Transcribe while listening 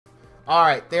All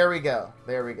right, there we go.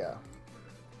 There we go.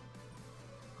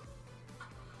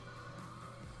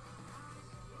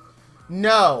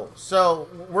 No, so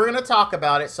we're going to talk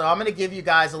about it. So I'm going to give you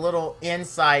guys a little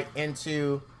insight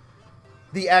into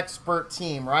the expert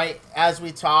team, right? As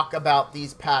we talk about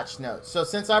these patch notes. So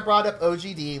since I brought up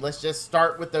OGD, let's just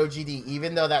start with OGD,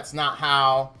 even though that's not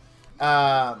how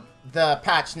the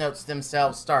patch notes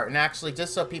themselves start. And actually,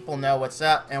 just so people know what's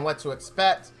up and what to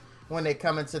expect when they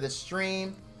come into the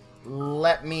stream,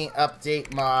 let me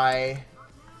update my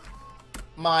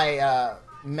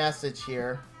message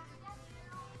here.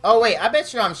 Oh, wait, I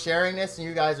bet you I'm sharing this and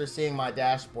you guys are seeing my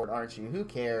dashboard, aren't you? Who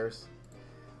cares?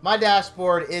 My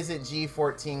dashboard isn't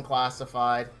G14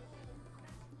 classified.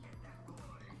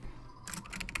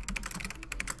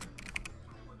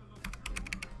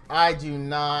 I do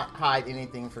not hide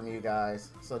anything from you guys.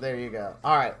 So there you go.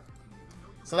 All right.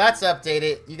 So that's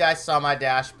updated. You guys saw my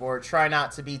dashboard. Try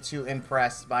not to be too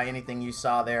impressed by anything you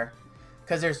saw there,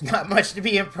 because there's not much to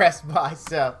be impressed by.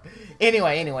 So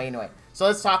anyway. So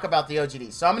let's talk about the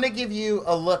OGD. So I'm going to give you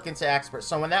a look into experts.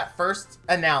 So when that first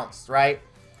announced, right,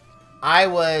 I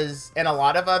was, and a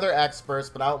lot of other experts,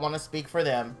 but I don't want to speak for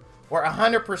them, were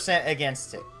 100%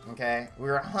 against it, okay? We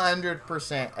were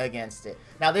 100% against it.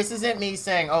 Now, this isn't me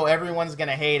saying, oh, everyone's going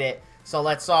to hate it, so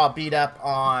let's all beat up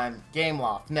on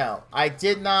Gameloft. No, I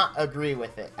did not agree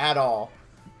with it at all.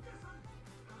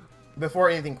 Before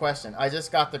anything questioned, I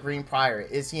just got the Green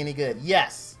Pirate. Is he any good?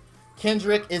 Yes.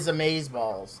 Kendrick is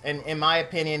amazeballs, and in my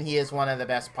opinion, he is one of the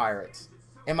best pirates.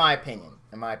 In my opinion,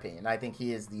 I think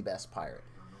he is the best pirate.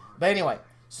 But anyway,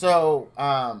 so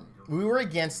we were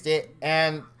against it,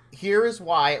 and here is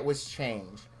why it was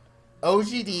changed.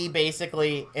 OGD,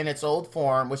 basically, in its old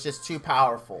form, was just too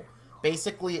powerful.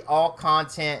 Basically, all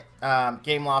content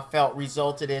Gameloft felt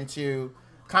resulted into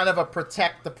kind of a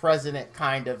protect the president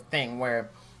kind of thing, where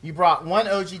you brought one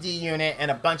OGD unit and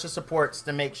a bunch of supports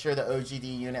to make sure the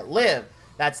OGD unit lived.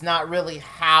 That's not really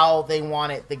how they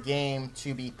wanted the game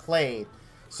to be played.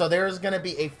 So there's going to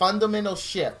be a fundamental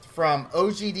shift from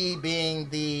OGD being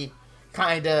the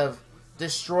kind of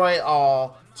destroy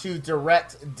all to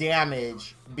direct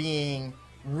damage being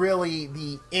really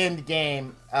the end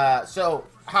game. So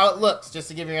how it looks, just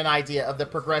to give you an idea of the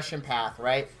progression path,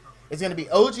 right? It's going to be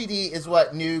OGD is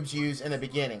what noobs use in the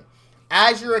beginning.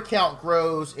 As your account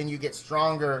grows and you get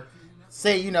stronger,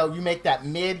 say, you know, you make that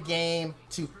mid-game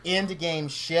to end-game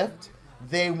shift,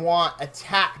 they want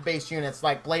attack-based units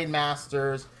like Blade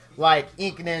Masters, like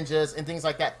Ink Ninjas, and things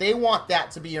like that. They want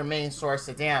that to be your main source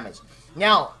of damage.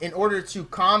 Now, in order to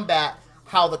combat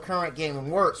how the current game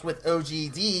works, with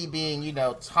OGD being, you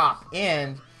know,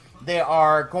 top-end, they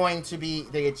are going to be,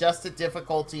 they adjusted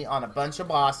difficulty on a bunch of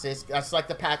bosses, that's like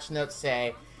the patch notes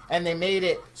say, and they made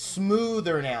it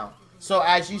smoother now. So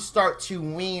as you start to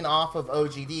wean off of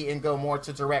OGD and go more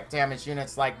to direct damage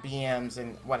units like BMs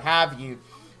and what have you,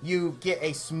 you get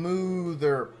a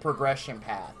smoother progression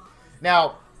path.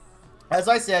 Now, as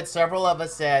I said, several of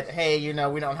us said, hey, you know,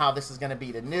 we don't know how this is going to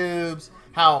be to noobs,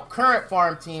 how current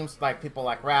farm teams, like people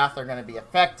like Wrath, are going to be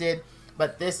affected.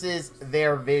 But this is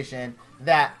their vision,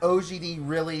 that OGD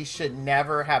really should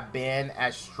never have been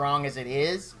as strong as it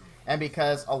is. And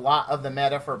because a lot of the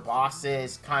meta for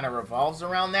bosses kind of revolves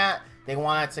around that, they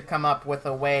wanted to come up with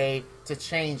a way to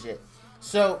change it.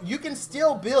 So you can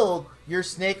still build your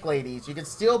Snake Ladies, you can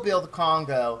still build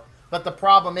Congo, but the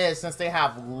problem is, since they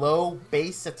have low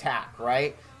base attack,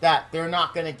 right, that they're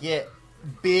not going to get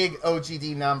big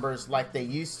OGD numbers like they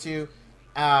used to,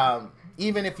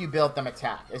 even if you build them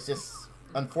attack. It's just,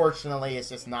 unfortunately, it's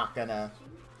just not going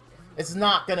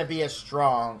to be as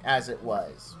strong as it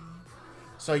was.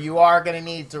 So you are going to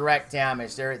need direct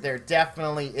damage. There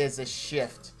definitely is a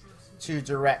shift to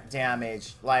direct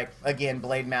damage, like, again,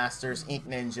 Blade Masters, Ink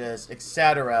Ninjas,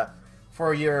 etc.,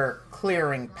 for your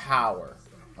clearing power,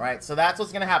 right? So that's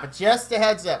what's going to happen. Just a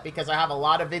heads up, because I have a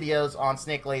lot of videos on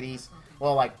Snake Ladies,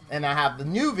 well, like, and I have the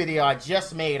new video I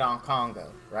just made on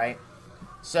Congo, right?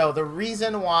 So the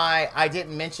reason why I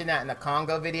didn't mention that in the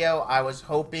Congo video, I was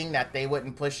hoping that they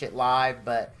wouldn't push it live,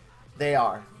 but they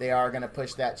are. They are going to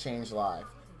push that change live.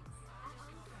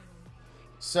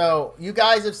 So, you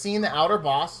guys have seen the outer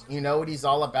boss. You know what he's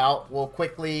all about. We'll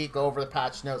quickly go over the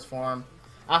patch notes for him.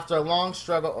 After a long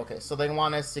struggle... Okay, so they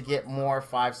want us to get more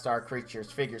 5-star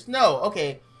creatures, figures. No,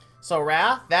 okay. So,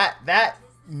 Wrath, that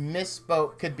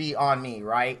misspoke could be on me,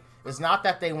 right? It's not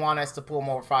that they want us to pull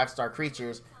more 5-star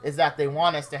creatures. It's that they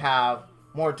want us to have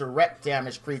more direct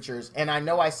damage creatures. And I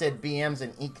know I said BMs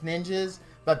and Ink Ninjas,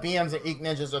 but BMs and Ink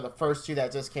Ninjas are the first two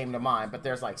that just came to mind. But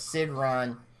there's like Sid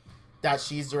Run... that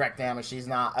she's direct damage. She's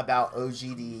not about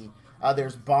OGD.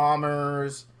 There's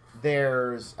bombers.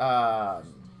 There's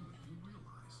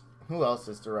Who else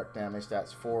is direct damage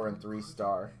that's 4 and 3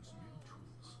 star?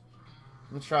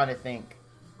 I'm trying to think.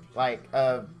 Like,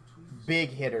 big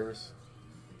hitters.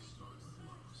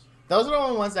 Those are the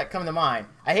only ones that come to mind.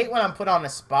 I hate when I'm put on the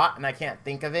spot and I can't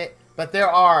think of it. But there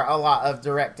are a lot of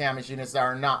direct damage units that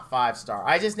are not 5 star.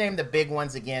 I just named the big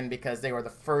ones again because they were the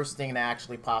first thing that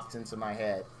actually popped into my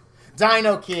head.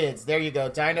 Dino Kids. There you go.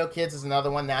 Dino Kids is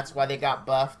another one. That's why they got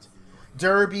buffed.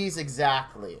 Derbies,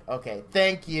 exactly. Okay,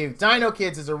 thank you. Dino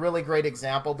Kids is a really great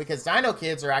example because Dino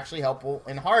Kids are actually helpful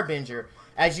in Harbinger.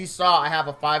 As you saw, I have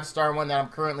a 5-star one that I'm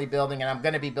currently building, and I'm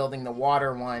going to be building the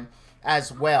water one as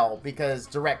well because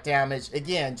direct damage,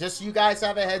 again, just so you guys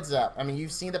have a heads up. I mean,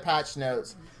 you've seen the patch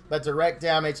notes, but direct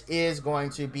damage is going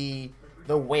to be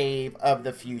the wave of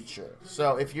the future.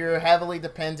 So if you're heavily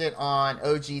dependent on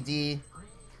OGD,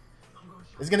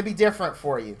 it's going to be different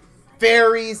for you.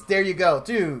 Fairies, there you go.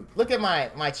 Dude, look at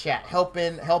my chat.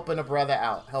 Helping a brother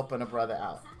out. Helping a brother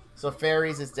out. So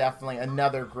fairies is definitely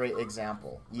another great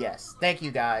example. Yes. Thank you,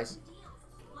 guys.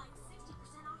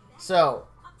 So,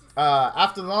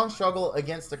 after the long struggle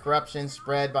against the corruption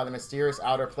spread by the mysterious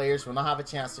outer players will not have a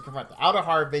chance to confront the outer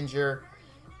Harbinger,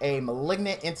 a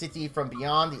malignant entity from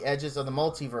beyond the edges of the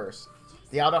multiverse.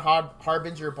 The outer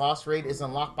Harbinger boss raid is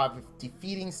unlocked by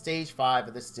defeating stage 5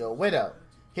 of the Steel Widow.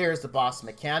 Here's the boss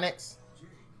mechanics.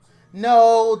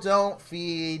 No, don't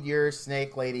feed your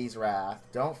snake ladies wrath.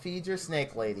 Don't feed your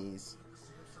snake ladies.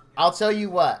 I'll tell you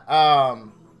what. Oh,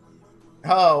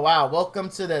 wow. Welcome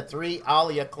to the 3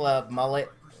 Alia Club, Mullet.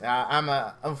 I'm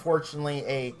unfortunately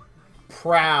a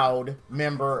proud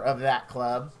member of that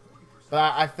club.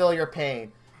 But I feel your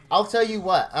pain. I'll tell you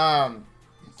what.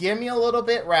 Give me a little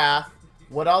bit wrath.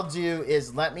 What I'll do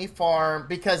is let me farm,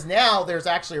 because now there's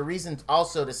actually a reason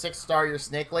also to 6-star your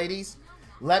snake ladies.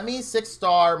 Let me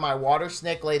 6-star my water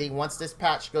snake lady once this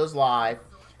patch goes live,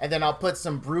 and then I'll put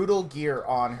some brutal gear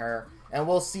on her, and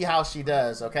we'll see how she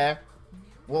does, okay?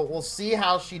 We'll see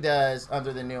how she does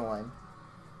under the new one.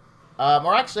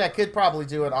 Or actually, I could probably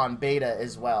do it on beta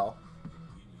as well.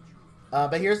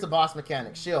 But here's the boss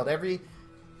mechanic. Shield. Every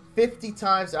 50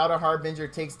 times the Outer Harbinger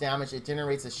takes damage, it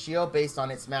generates a shield based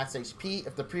on its max HP.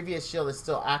 If the previous shield is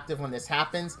still active when this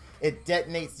happens, it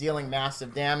detonates, dealing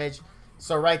massive damage.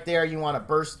 So right there, you want to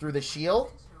burst through the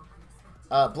shield.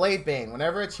 Blade Bane.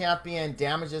 Whenever a champion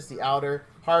damages the Outer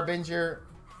Harbinger,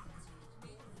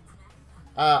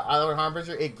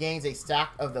 it gains a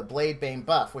stack of the Blade Bane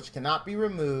buff, which cannot be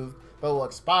removed, but will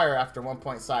expire after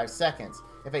 1.5 seconds.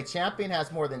 If a champion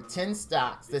has more than 10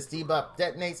 stacks, this debuff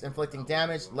detonates, inflicting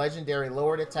damage, legendary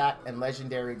lowered attack, and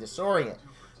legendary disorient.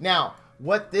 Now,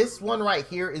 what this one right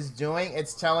here is doing,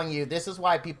 it's telling you, this is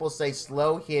why people say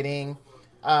slow hitting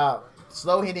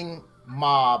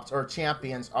mobs or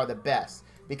champions are the best,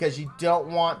 because you don't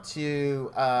want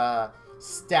to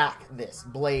stack this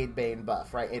Blade Bane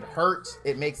buff, right? It hurts,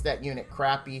 it makes that unit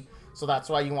crappy, so that's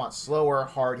why you want slower,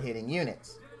 hard-hitting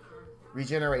units.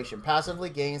 Regeneration. Passively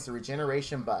gains the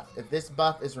regeneration buff. If this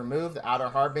buff is removed, the Outer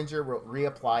Harbinger will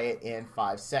reapply it in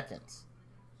 5 seconds.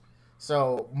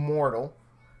 So, Mortal.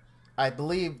 I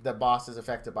believe the boss is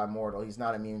affected by Mortal. He's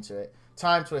not immune to it.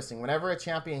 Time Twisting. Whenever a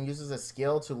champion uses a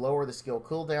skill to lower the skill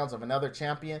cooldowns of another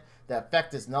champion, the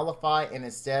effect is nullified and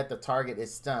instead the target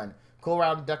is stunned.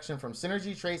 Cooldown reduction from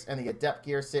synergy traits and the Adept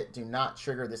Gear Sit do not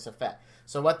trigger this effect.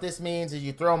 So what this means is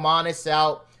you throw Monis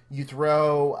out, you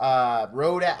throw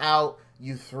Rhoda out,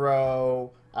 you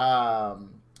throw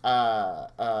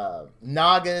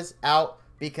Nagas out,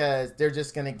 because they're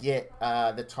just going to get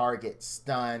the target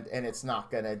stunned and it's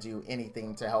not going to do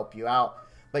anything to help you out.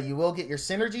 But you will get your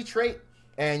synergy trait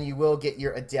and you will get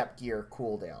your Adept Gear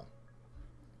cooldown.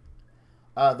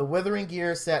 The Withering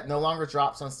Gear set no longer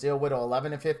drops on Steel Widow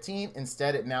 11 and 15.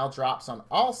 Instead, it now drops on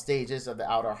all stages of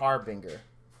the Outer Harbinger.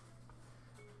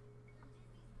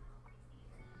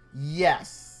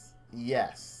 Yes.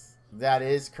 Yes. That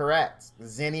is correct.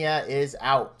 Zinnia is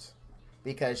out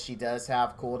because she does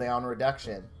have cooldown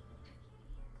reduction.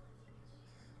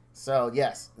 So,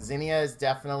 yes. Zinnia is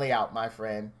definitely out, my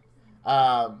friend.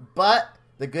 But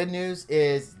the good news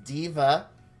is Diva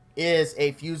is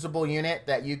a fusible unit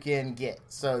that you can get.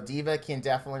 So Diva can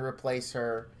definitely replace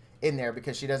her in there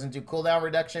because she doesn't do cooldown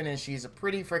reduction and she's a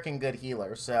pretty freaking good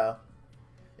healer. So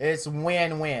it's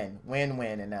win-win.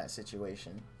 Win-win in that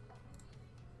situation.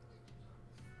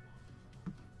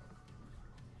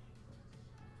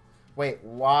 Wait,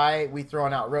 why we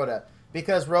throwing out Rhoda?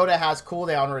 Because Rhoda has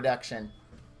cooldown reduction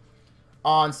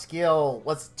on skill,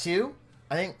 what's 2?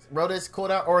 I think Rhoda's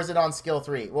cooldown, or is it on skill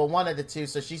 3? Well, one of the two,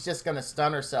 so she's just going to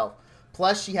stun herself.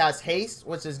 Plus, she has haste,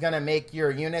 which is going to make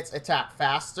your units attack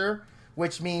faster,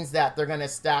 which means that they're going to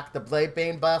stack the Blade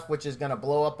Bane buff, which is going to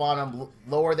blow up on them,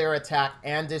 lower their attack,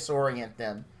 and disorient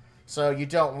them. So you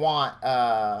don't want...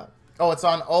 oh, it's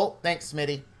on ult? Thanks,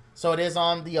 Smitty. So it is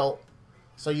on the ult.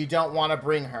 So you don't want to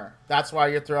bring her. That's why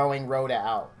you're throwing Rhoda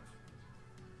out.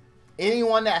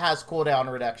 Anyone that has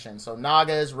cooldown reduction. So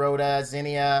Nagas, Rhoda,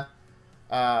 Zinnia,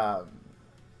 all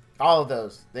of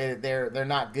those. They're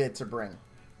not good to bring.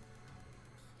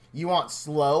 You want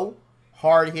slow,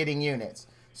 hard-hitting units.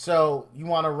 So you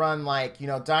want to run like, you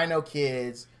know, Dino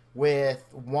Kids with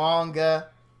Wonga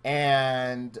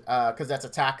and, because that's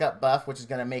attack up buff, which is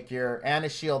going to make your, and a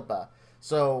shield buff.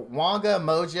 So Wonga,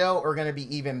 Mojo are going to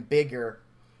be even bigger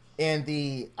in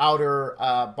the outer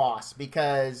boss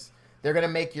because they're going to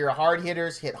make your hard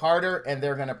hitters hit harder and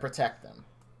they're going to protect them.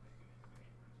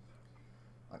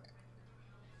 Okay.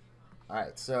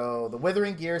 Alright, so the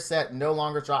Withering Gear set no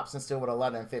longer drops in Steel with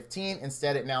 11 and 15.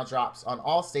 Instead, it now drops on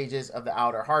all stages of the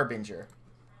Outer Harbinger.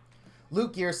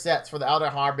 Loot gear sets for the Outer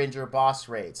Harbinger boss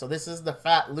raid. So this is the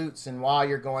fat loots, and while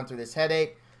you're going through this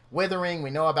headache, Withering, we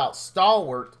know about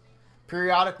Stalwart,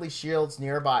 periodically shields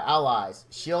nearby allies.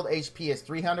 Shield HP is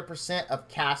 300% of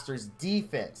caster's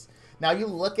defense. Now you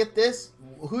look at this,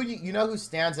 you know who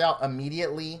stands out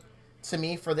immediately to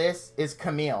me for this is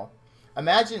Camille.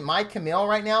 Imagine my Camille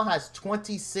right now has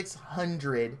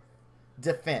 2,600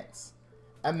 defense.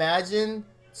 Imagine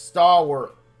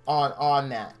Stalwart on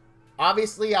that.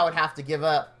 Obviously, I would have to give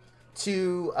up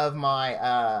 2 of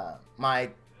my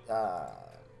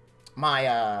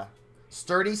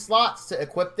sturdy slots to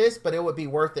equip this, but it would be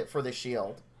worth it for the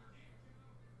shield.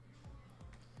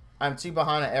 I'm too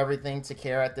behind on everything to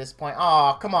care at this point.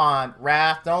 Oh, come on,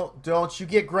 Wrath. Don't you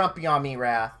get grumpy on me,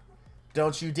 Wrath.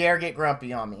 Don't you dare get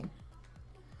grumpy on me.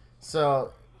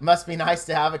 So, must be nice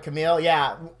to have a Camille.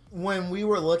 Yeah, when we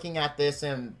were looking at this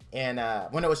and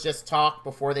when it was just talk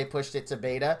before they pushed it to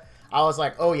beta, I was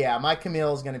like, oh yeah, my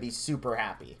Camille is going to be super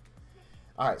happy.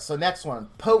 Alright, so next one.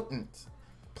 Potent.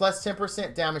 Plus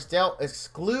 10% damage dealt,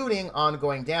 excluding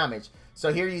ongoing damage.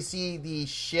 So here you see the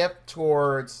shift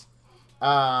towards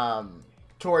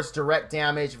direct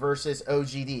damage versus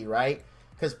OGD, right?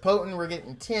 Because Potent, we're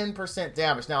getting 10%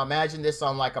 damage. Now imagine this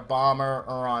on like a Bomber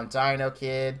or on Dino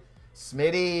Kid.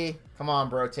 Smitty. Come on,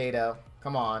 Bro Tato.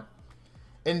 Come on.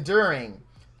 Enduring.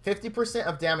 50%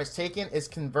 of damage taken is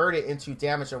converted into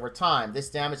damage over time. This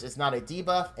damage is not a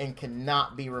debuff and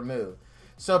cannot be removed.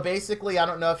 So basically, I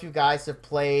don't know if you guys have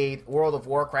played World of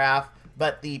Warcraft,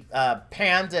 but the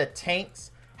Panda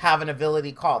tanks have an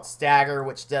ability called Stagger,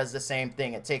 which does the same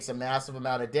thing. It takes a massive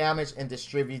amount of damage and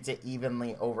distributes it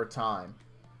evenly over time.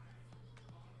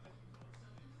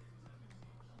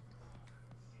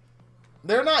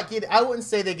 They're not getting, I wouldn't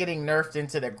say they're getting nerfed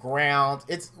into the ground.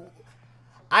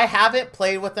 I haven't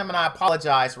played with them, and I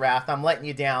apologize, Wrath. I'm letting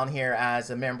you down here as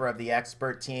a member of the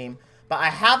expert team. But I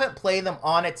haven't played them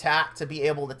on attack to be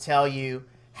able to tell you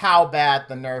how bad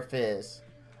the nerf is.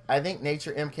 I think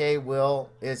Nature MK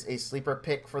is a sleeper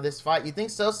pick for this fight. You think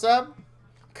so, Sub?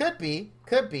 Could be.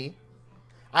 Could be.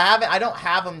 I don't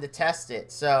have them to test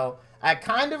it. So I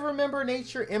kind of remember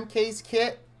Nature MK's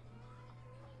kit.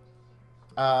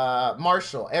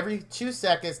 Marshall. Every 2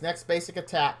 seconds, next basic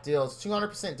attack deals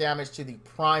 200% damage to the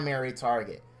primary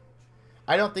target.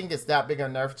 I don't think it's that big a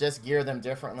nerf. Just gear them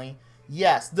differently.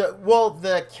 Yes.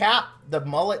 The cap, the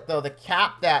mullet though, the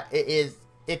cap that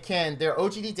their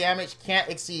OGD damage can't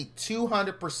exceed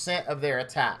 200% of their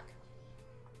attack.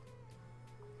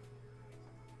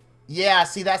 Yeah,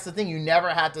 see, that's the thing. You never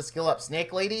had to skill up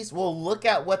Snake Ladies. Well, look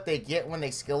at what they get when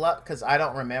they skill up, because I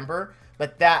don't remember.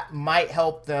 But that might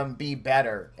help them be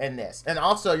better in this. And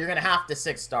also, you're going to have to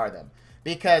 6-star them.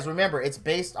 Because remember, it's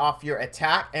based off your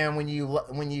attack. And when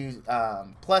you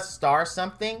plus star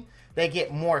something, they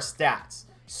get more stats.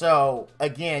 So,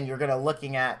 again, you're going to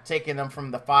looking at taking them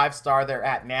from the 5-star they're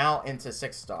at now into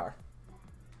 6-star.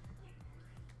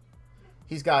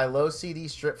 He's got a low CD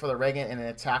strip for the Reagan and an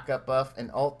attack up buff,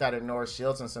 an ult that ignores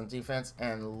shields and some defense,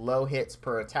 and low hits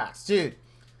per attack. Dude,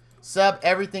 Sub,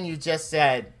 everything you just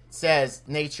said says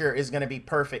Nature is going to be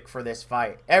perfect for this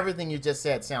fight. Everything you just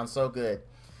said sounds so good.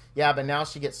 Yeah, but now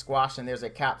she gets squashed and there's a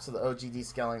cap to the OGD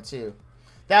scaling too.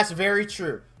 That's very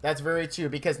true. That's very true,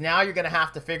 because now you're going to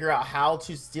have to figure out how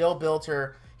to still build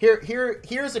her.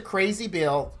 Here's a crazy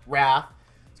build, Wrath,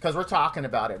 because we're talking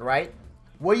about it, right?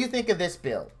 What do you think of this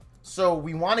build? So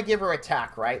we want to give her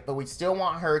attack, right? But we still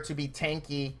want her to be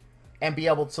tanky and be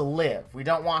able to live. We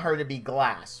don't want her to be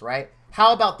glass, right?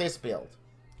 How about this build?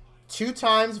 2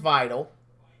 times vital,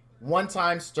 1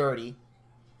 time sturdy,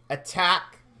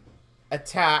 attack,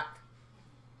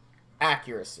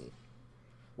 accuracy.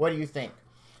 What do you think?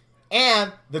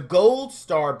 And the gold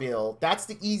star build, that's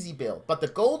the easy build. But the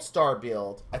gold star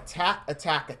build, attack,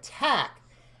 attack, attack,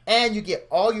 and you get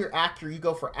all your accuracy. You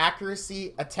go for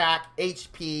accuracy, attack,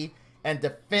 HP, and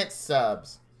defense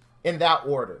subs in that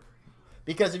order.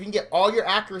 Because if you can get all your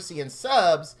accuracy and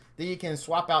subs, then you can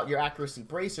swap out your accuracy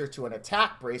bracer to an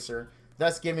attack bracer,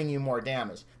 thus giving you more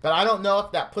damage. But I don't know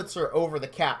if that puts her over the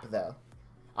cap, though.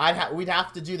 We'd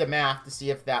have to do the math to see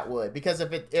if that would. Because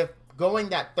if going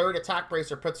that third attack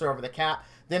bracer puts her over the cap,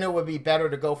 then it would be better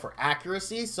to go for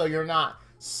accuracy, so you're not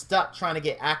stuck trying to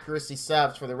get accuracy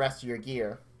subs for the rest of your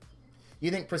gear. You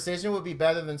think precision would be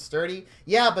better than sturdy?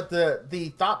 Yeah, but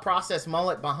the thought process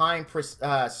mullet behind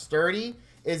sturdy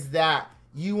is that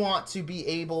you want to be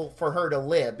able for her to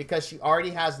live because she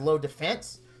already has low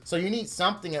defense. So you need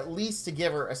something at least to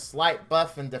give her a slight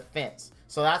buff in defense.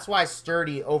 So that's why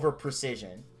sturdy over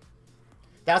precision.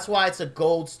 That's why it's a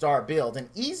gold star build. An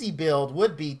easy build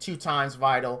would be 2 times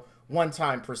vital, 1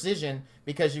 time precision,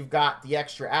 because you've got the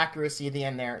extra accuracy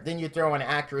in there. Then you throw an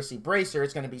accuracy bracer.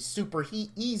 It's going to be super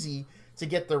easy to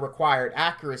get the required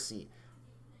accuracy.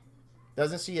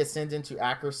 Doesn't she ascend into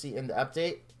accuracy in the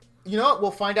update? You know what?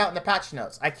 We'll find out in the patch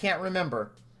notes. I can't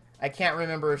remember. I can't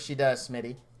remember if she does,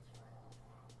 Smitty.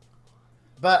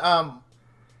 But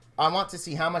I want to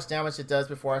see how much damage it does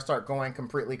before I start going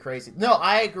completely crazy. No,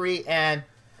 I agree. And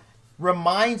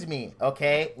remind me,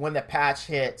 okay, when the patch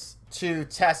hits to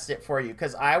test it for you.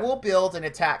 Because I will build an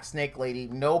attack Snake Lady,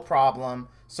 no problem,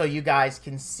 so you guys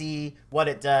can see what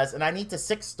it does. And I need to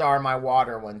 6-star my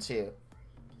water one too.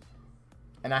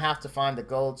 And I have to find the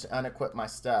gold to unequip my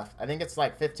stuff. I think it's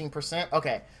like 15%.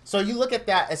 Okay, so you look at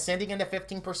that ascending into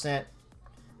 15%.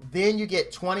 Then you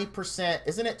get 20%.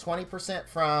 Isn't it 20%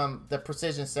 from the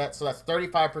precision set? So that's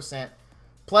 35%.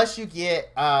 Plus you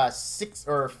get 6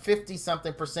 or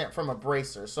 50-something% from a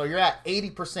bracer. So you're at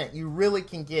 80%. You really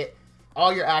can get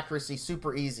all your accuracy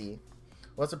super easy.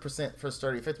 What's a percent for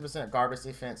sturdy? 50% garbage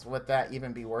defense. Would that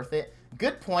even be worth it?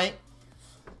 Good point.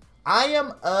 I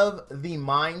am of the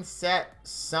mindset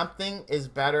something is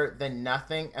better than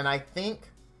nothing. And I think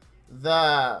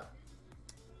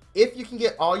if you can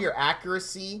get all your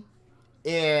accuracy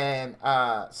in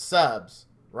subs,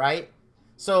 right?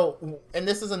 So, and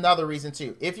this is another reason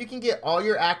too. If you can get all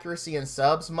your accuracy in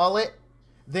subs, mullet,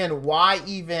 then why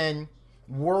even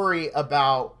worry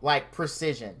about like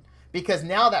precision? Because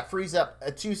now that frees up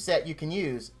a 2 set you can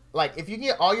use. Like if you can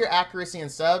get all your accuracy in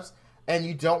subs and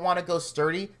you don't want to go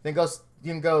sturdy, then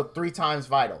you can go 3 times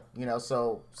vital, you know,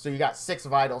 so you got 6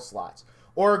 vital slots.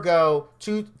 Or go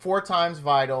 4 times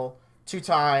vital, 2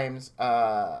 times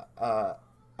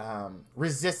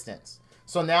resistance.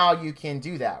 So now you can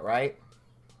do that, right?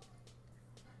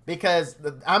 Because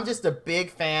I'm just a big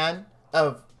fan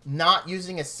of not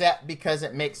using a set because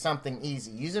it makes something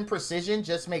easy. Using precision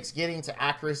just makes getting to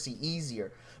accuracy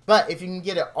easier. But if you can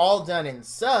get it all done in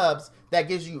subs, that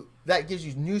gives you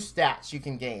new stats you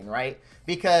can gain, right?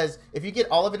 Because if you get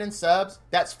all of it in subs,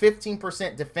 that's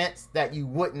 15% defense that you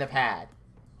wouldn't have had.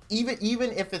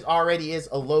 Even if it already is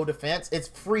a low defense, it's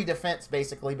free defense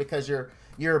basically because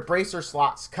your bracer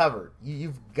slot's covered.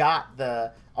 You've got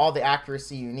all the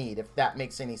accuracy you need, if that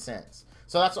makes any sense.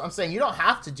 So that's what I'm saying. You don't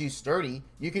have to do sturdy.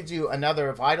 You could do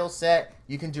another vital set.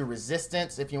 You can do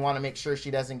resistance if you want to make sure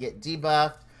she doesn't get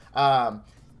debuffed.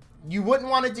 You wouldn't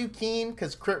want to do keen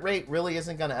because crit rate really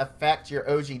isn't going to affect your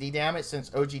OGD damage since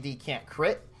OGD can't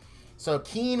crit. So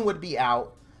keen would be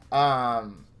out,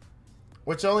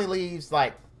 which only leaves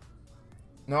like.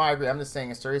 No, I agree. I'm just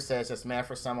saying, sturdy says it's mad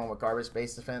for someone with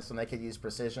garbage-based defense when they could use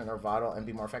precision or vital and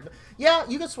be more effective. Yeah,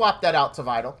 you could swap that out to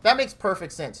vital. That makes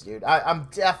perfect sense, dude. I'm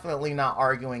definitely not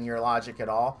arguing your logic at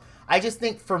all. I just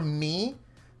think for me,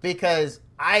 because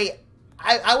I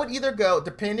would either go,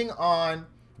 depending on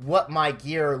what my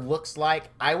gear looks like,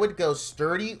 I would go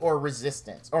sturdy or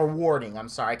resistance. Or warding, I'm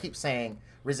sorry. I keep saying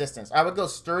resistance. I would go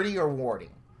sturdy or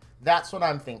warding. That's what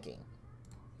I'm thinking.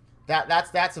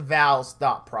 That's Val's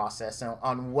thought process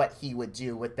on what he would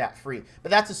do with that free.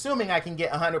 But that's assuming I can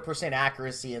get 100%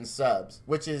 accuracy in subs,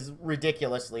 which is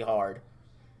ridiculously hard.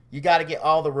 You got to get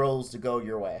all the rolls to go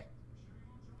your way.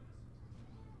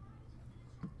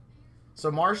 So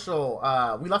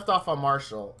Marshall, we left off on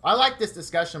Marshall. I like this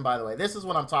discussion, by the way. This is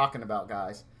what I'm talking about,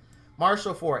 guys.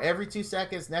 Marshall 4, every 2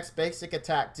 seconds, next basic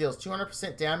attack deals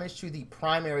 200% damage to the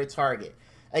primary target.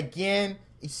 Again,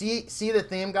 you see the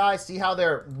theme, guys? See how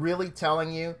they're really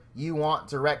telling you want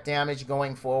direct damage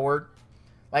going forward?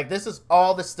 Like, this is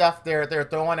all the stuff they're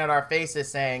throwing at our faces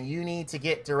saying, you need to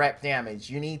get direct damage.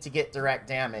 You need to get direct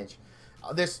damage.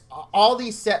 All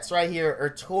these sets right here are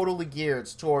totally geared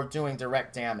toward doing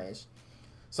direct damage.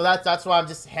 So that's why I'm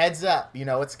just heads up, you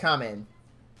know, it's coming.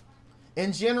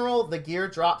 In general, the gear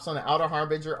drops on the Outer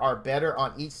Harbinger are better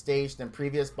on each stage than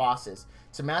previous bosses,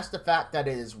 to match the fact that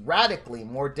it is radically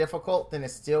more difficult than a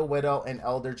Steel Widow and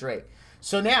Elder Drake.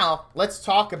 So now, let's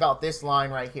talk about this line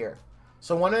right here.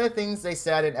 So one of the things they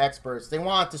said in experts, they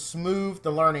want to smooth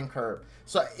the learning curve.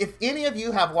 So if any of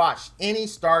you have watched any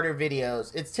starter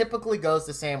videos, it typically goes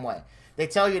the same way. They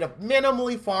tell you to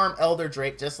minimally farm Elder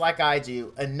Drake, just like I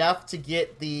do, enough to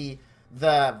get the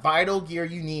vital gear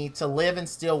you need to live in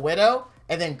Steel Widow,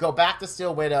 and then go back to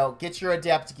Steel Widow, get your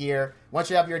Adept gear. Once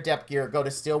you have your Adept gear, go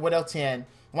to Steel Widow 10.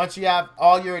 Once you have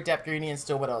all your Adept gear you need in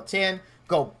Steel Widow 10,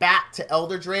 go back to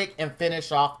Elder Drake and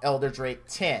finish off Elder Drake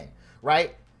 10,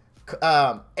 right?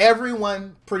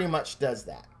 Everyone pretty much does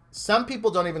that. Some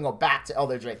people don't even go back to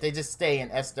Elder Drake. They just stay in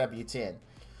SW10.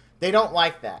 They don't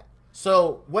like that.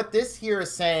 So what this here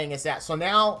is saying is that, so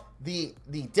now the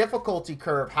difficulty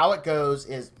curve, how it goes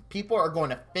is people are going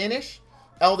to finish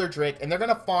Elder Drake, and they're going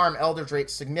to farm Elder Drake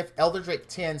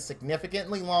 10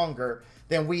 significantly longer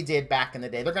than we did back in the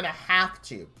day. They're going to have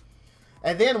to.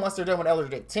 And then once they're done with Elder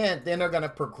Drake 10, then they're going to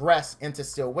progress into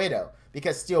Steel Widow,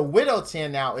 because Steel Widow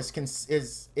 10 now is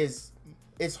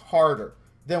harder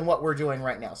than what we're doing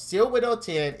right now. Steel Widow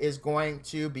 10 is going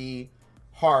to be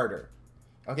harder.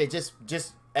 Okay, just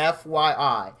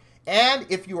FYI. And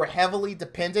if you are heavily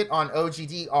dependent on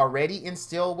OGD already in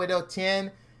Steel Widow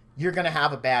 10, you're going to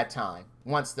have a bad time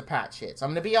once the patch hits. I'm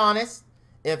going to be honest,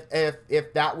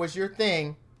 if that was your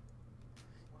thing,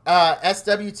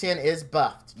 SW10 is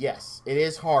buffed. Yes, it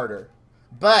is harder.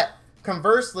 But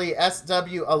conversely,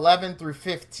 SW11 through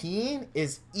 15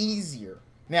 is easier.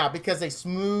 Now, because they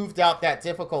smoothed out that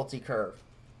difficulty curve.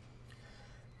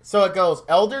 So it goes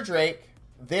Elder Drake,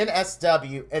 then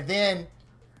SW, and then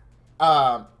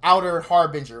Outer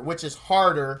Harbinger, which is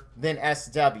harder than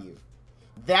SW.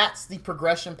 That's the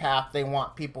progression path they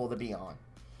want people to be on.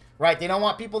 Right? They don't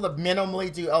want people to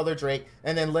minimally do Elder Drake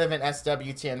and then live in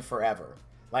SW10 forever.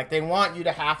 Like, they want you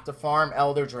to have to farm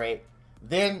Elder Drake.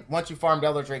 Then, once you farmed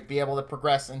Elder Drake, be able to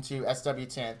progress into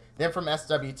SW10. Then from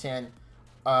SW10,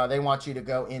 they want you to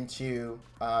go into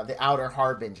the Outer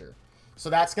Harbinger.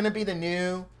 So that's going to be the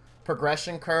new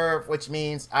progression curve, which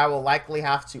means I will likely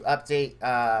have to update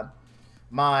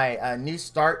my new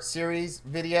start series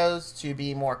videos to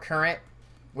be more current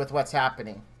with what's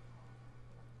happening.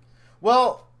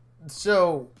 Well,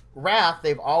 so Wrath,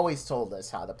 they've always told us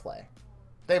how to play.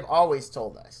 They've always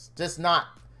told us, just not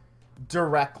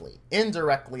directly.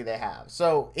 Indirectly they have.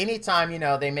 So anytime, you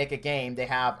know, they make a game, they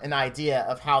have an idea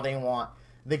of how they want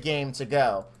the game to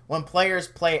go. When players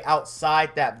play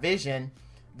outside that vision,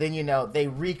 then, you know, they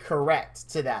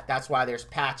recorrect to that. That's why there's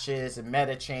patches and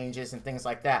meta changes and things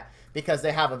like that, because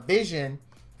they have a vision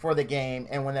for the game,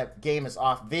 and when that game is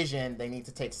off vision, they need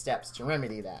to take steps to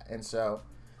remedy that. And so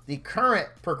the current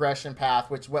progression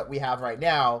path, which what we have right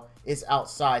now, is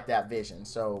outside that vision.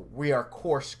 So we are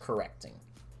course correcting.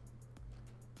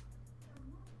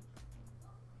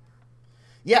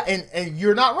 Yeah, and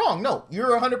you're not wrong. No,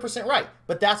 you're 100% right.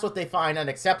 But that's what they find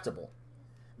unacceptable.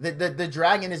 The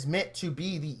dragon is meant to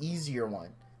be the easier one.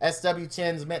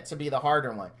 SW10 is meant to be the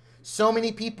harder one. So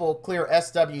many people clear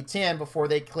SW10 before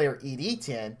they clear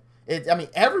ED10. I mean,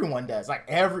 everyone does. Like,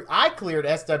 I cleared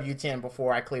SW10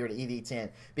 before I cleared ED10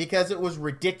 because it was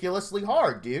ridiculously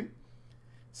hard, dude.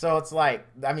 So it's like,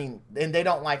 I mean, and they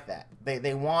don't like that.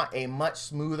 They want a much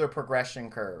smoother progression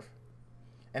curve.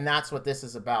 And that's what this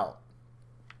is about.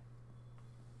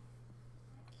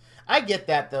 I get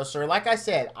that, though, sir. Like I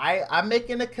said, I'm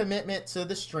making a commitment to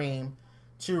the stream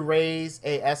to raise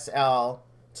a SL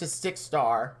to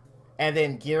 6-star and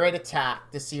then gear it attack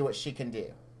to see what she can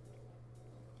do.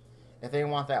 If they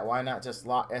want that, why not just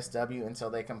lock SW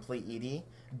until they complete ED?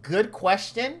 Good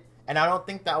question, and I don't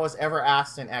think that was ever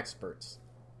asked in experts.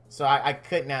 So I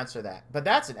couldn't answer that. But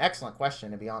that's an excellent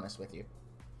question, to be honest with you.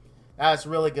 That's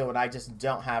really good, and I just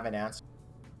don't have an answer.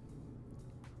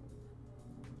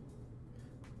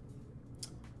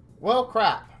 Well,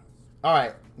 crap.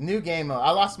 Alright, new game mode. I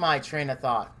lost my train of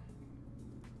thought.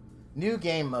 New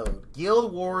game mode.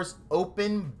 Guild Wars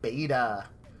Open Beta.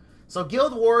 So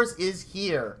Guild Wars is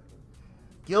here.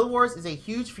 Guild Wars is a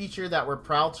huge feature that we're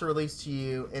proud to release to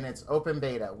you in its open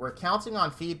beta. We're counting on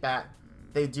feedback.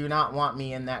 They do not want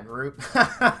me in that group.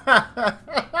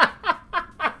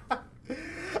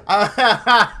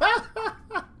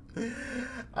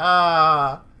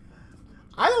 I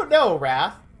don't know,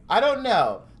 Wrath. I don't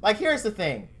know. Like, here's the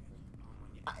thing.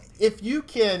 If you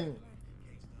can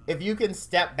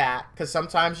step back, because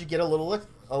sometimes you get a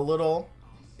little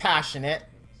passionate,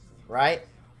 right?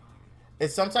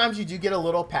 Sometimes you do get a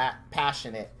little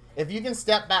passionate. If you can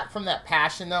step back from that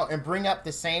passion, though, and bring up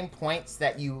the same points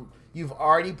that you you've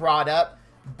already brought up,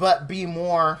 but be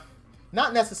more,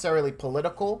 not necessarily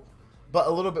political, but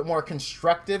a little bit more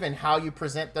constructive in how you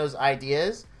present those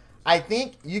ideas. I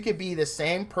think you could be the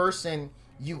same person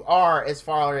you are as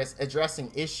far as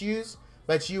addressing issues,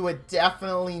 but you would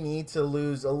definitely need to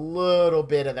lose a little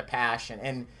bit of the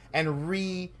passion and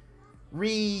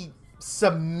resubmit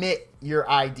your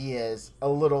ideas a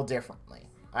little differently.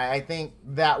 I think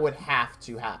that would have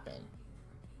to happen.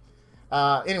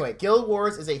 Anyway, Guild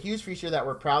Wars is a huge feature that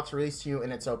we're proud to release to you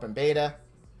in its open beta.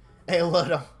 A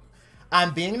little,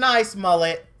 I'm being nice,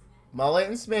 Mullet and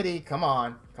Smitty. Come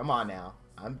on now.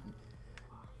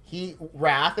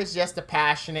 Wrath is just a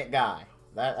passionate guy.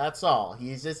 That's all.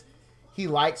 He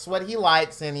likes what he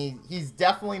likes, and he's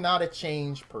definitely not a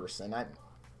change person.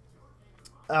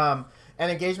 And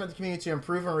engagement with the community to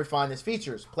improve and refine these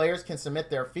features. Players can submit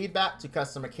their feedback to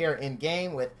customer care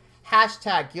in-game with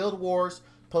hashtag Guild Wars,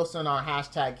 posted on our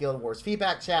hashtag Guild Wars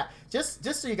feedback chat. Just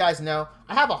so you guys know,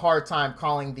 I have a hard time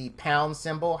calling the pound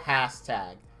symbol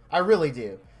hashtag. I really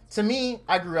do. To me,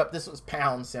 I grew up, this was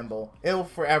pound symbol. It will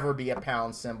forever be a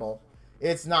pound symbol.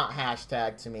 It's not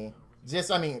hashtag to me.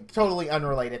 Totally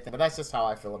unrelated thing, but that's just how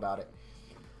I feel about it.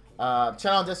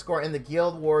 Channel and Discord in the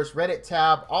Guild Wars Reddit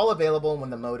tab, all available when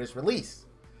the mode is released.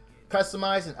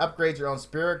 Customize and upgrade your own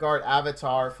Spirit Guard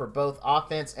avatar for both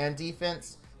offense and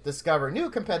defense. Discover new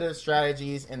competitive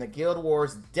strategies in the Guild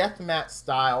Wars deathmatch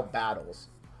style battles.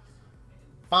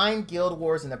 Find Guild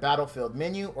Wars in the Battlefield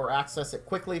menu or access it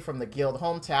quickly from the Guild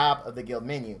Home tab of the Guild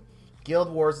menu.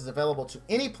 Guild Wars is available to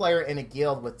any player in a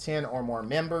guild with 10 or more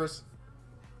members.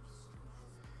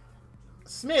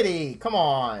 Smitty, come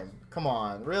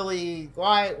on, really?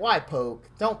 Why poke?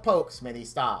 Don't poke, Smitty,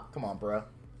 stop. Come on, bro.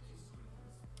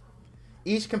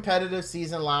 Each competitive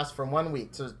season lasts for 1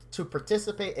 week. To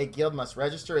participate, a guild must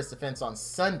register its defense on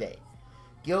Sunday.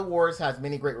 Guild Wars has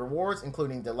many great rewards,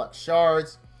 including deluxe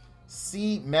shards.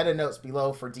 See meta notes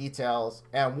below for details,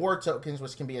 and war tokens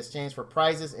which can be exchanged for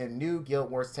prizes in new Guild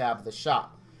Wars tab of the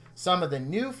shop. Some of the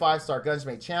new 5-star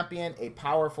Gunsmate Champion, a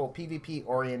powerful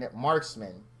PvP-oriented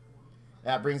marksman.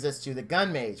 That brings us to the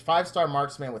Gun Mage. 5-star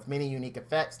marksman with many unique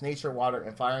effects. Nature, water,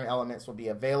 and firing elements will be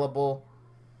available.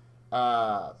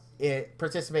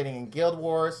 Participating in Guild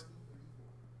Wars.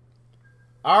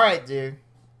 Alright, dude.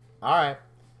 Alright.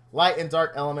 Light and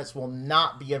dark elements will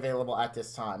not be available at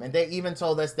this time. And they even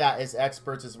told us that as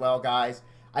experts as well, guys.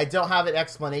 I don't have an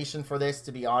explanation for this,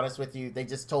 to be honest with you. They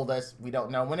just told us we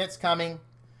don't know when it's coming.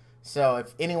 So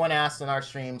if anyone asks in our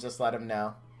stream, just let them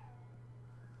know.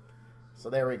 So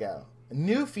there we go.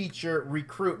 New feature,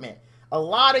 recruitment. A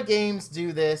lot of games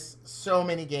do this. So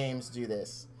many games do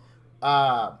this.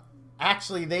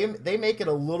 Actually, they make it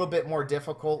a little bit more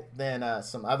difficult than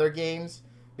some other games.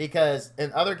 Because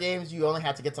in other games, you only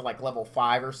had to get to like level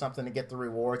 5 or something to get the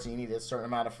rewards, and you needed a certain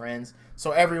amount of friends.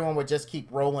 So everyone would just keep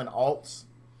rolling alts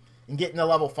and getting to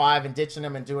level 5 and ditching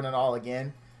them and doing it all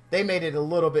again. They made it a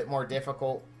little bit more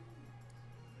difficult.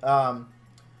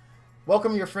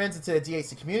 Welcome your friends into the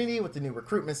DHC community with the new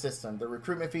recruitment system. The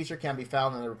recruitment feature can be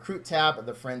found in the Recruit tab of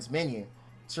the Friends menu.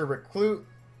 To recruit...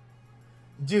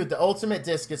 Dude, the Ultimate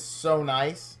Disc is so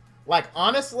nice. Like,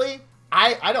 honestly,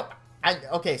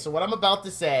 okay, so what I'm about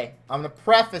to say, I'm going to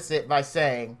preface it by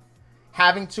saying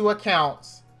having 2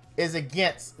 accounts is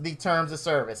against the terms of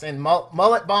service. And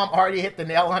Mullet Bomb already hit the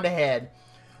nail on the head.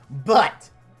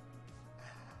 But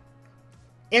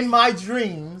in my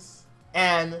dreams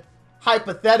and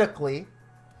hypothetically,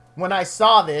 when I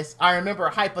saw this, I remember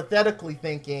hypothetically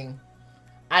thinking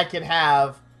I could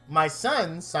have my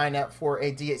son sign up for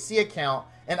a DHC account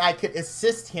and I could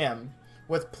assist him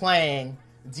with playing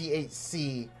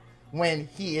DHC when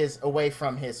he is away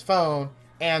from his phone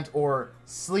and or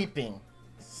sleeping.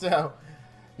 So,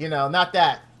 you know, not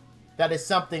that that is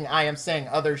something I am saying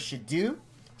others should do,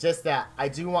 just that I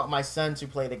do want my son to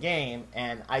play the game,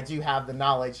 and I do have the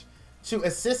knowledge to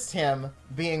assist him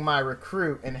being my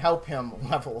recruit and help him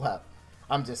level up.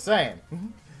 I'm just saying.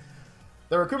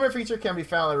 The recruitment feature can be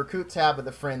found in the Recruit tab of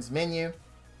the Friends menu.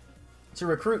 To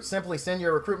recruit, simply send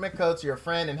your recruitment code to your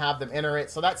friend and have them enter it.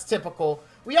 So that's typical.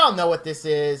 We all know what this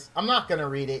is. I'm not going to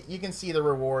read it. You can see the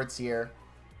rewards here.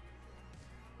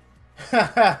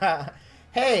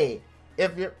 Hey,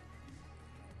 if you're...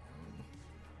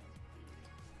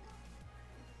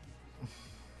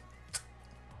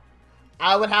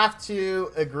 I would have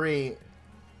to agree.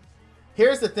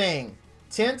 Here's the thing.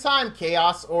 10-time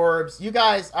Chaos Orbs. You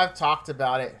guys, I've talked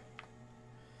about it.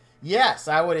 Yes,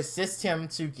 I would assist him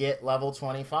to get level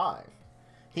 25.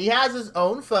 He has his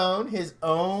own phone, his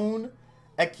own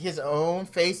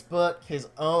Facebook, his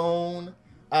own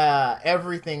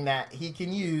everything that he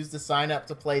can use to sign up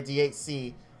to play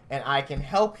DHC and I can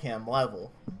help him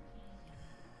level.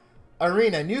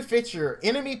 Arena, new feature,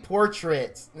 enemy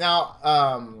portraits. Now,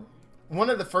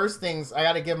 one of the first things, I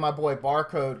got to give my boy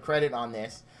Barcode credit on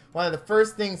this. One of the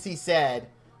first things he said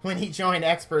when he joined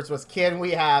Experts was, can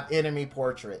we have enemy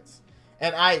portraits?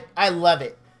 And I love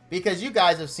it, because you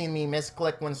guys have seen me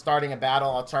misclick when starting a battle.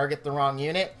 I'll target the wrong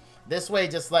unit. This way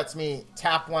just lets me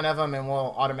tap one of them and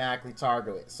we'll automatically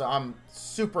target it. So I'm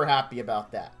super happy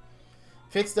about that.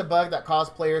 Fixed a bug that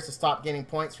caused players to stop getting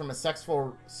points from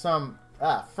successful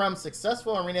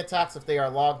arena attacks if they are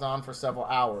logged on for several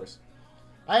hours.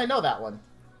 I didn't know that one.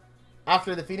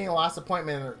 After defeating the last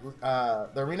appointment in the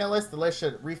arena list, the list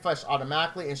should refresh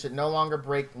automatically and should no longer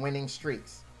break winning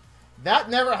streaks. That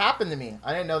never happened to me.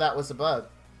 I didn't know that was a bug.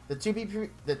 The 2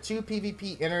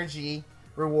 PvP energy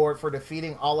reward for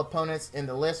defeating all opponents in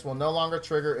the list will no longer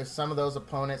trigger if some of those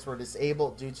opponents were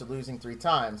disabled due to losing 3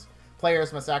 times.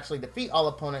 Players must actually defeat all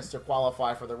opponents to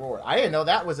qualify for the reward. I didn't know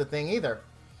that was a thing either.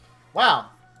 Wow.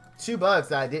 2 bugs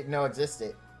that I didn't know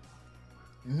existed.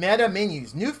 Meta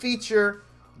menus. New feature,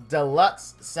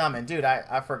 Deluxe Summon. Dude,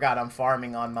 I forgot I'm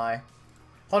farming on my...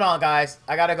 Hold on, guys.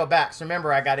 I gotta go back. So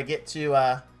remember, I gotta get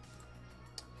to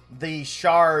the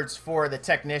shards for the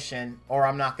technician, or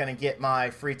I'm not gonna get my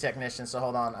free technician. So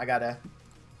hold on. I gotta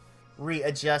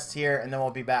readjust here, and then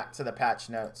we'll be back to the patch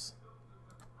notes.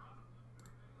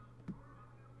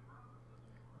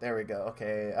 There we go.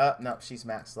 Okay. Nope, she's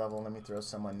max level. Let me throw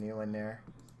someone new in there.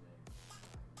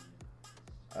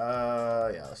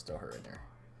 Yeah, let's throw her in there.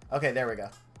 Okay, there we go.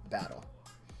 Battle.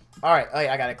 Alright, oh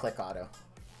yeah, I gotta click auto.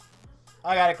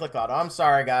 I'm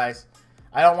sorry, guys.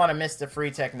 I don't want to miss the free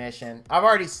technician. I've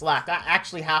already slacked. I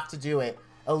actually have to do it.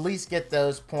 At least get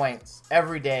those points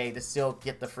every day to still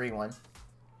get the free one.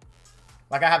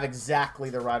 Like, I have exactly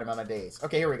the right amount of days.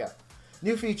 Okay, here we go.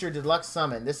 New feature, Deluxe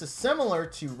Summon. This is similar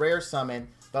to Rare Summon,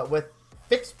 but with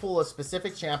fixed pool of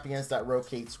specific champions that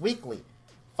rotates weekly.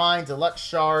 Find Deluxe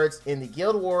Shards in the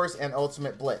Guild Wars and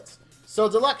Ultimate Blitz. So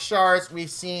Deluxe Shards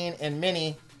we've seen in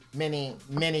many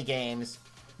games.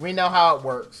 We know how it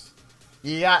works.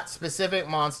 You got specific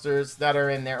monsters that are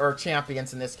in there, or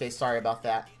champions in this case, sorry about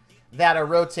that, that are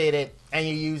rotated, and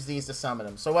you use these to summon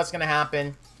them. So what's going to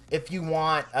happen if you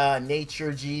want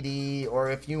Nature GD,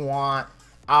 or if you want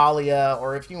Alia,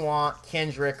 or if you want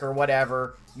Kendrick or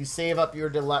whatever, you save up your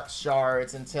Deluxe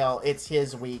Shards until it's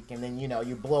his week, and then, you know,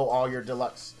 you blow all your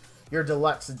deluxe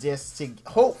discs to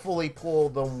hopefully pull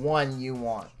the one you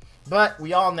want. But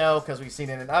we all know, because we've seen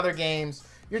it in other games,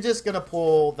 you're just going to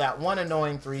pull that one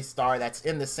annoying 3-star that's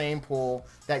in the same pool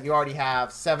that you already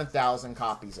have 7,000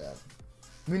 copies of.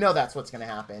 We know that's what's going to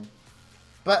happen.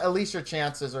 But at least your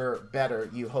chances are better,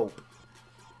 you hope.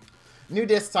 New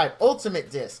disc type, Ultimate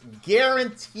Disc.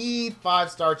 Guaranteed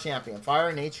 5-star champion.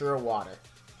 Fire, Nature, or Water.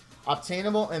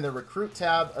 Obtainable in the Recruit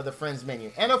tab of the Friends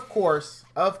menu. And of course,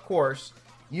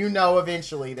 you know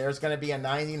eventually there's going to be a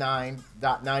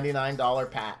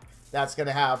 $99 pack that's going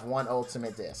to have 1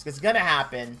 Ultimate Disc. It's going to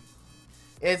happen.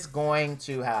 It's going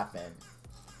to happen.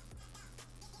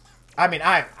 I mean,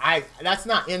 that's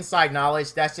not inside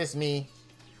knowledge. That's just me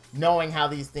knowing how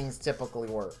these things typically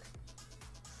work.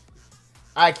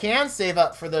 I can save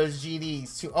up for those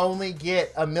GDs to only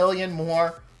get 1 million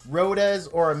more Rhodas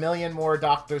or 1 million more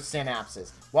Dr.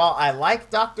 Synapses. While I like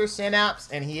Dr. Synapse,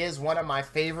 and he is one of my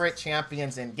favorite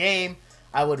champions in game,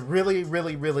 I would really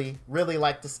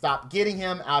like to stop getting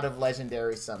him out of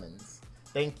legendary summons.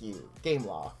 Thank you. Game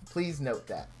law. Please note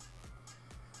that.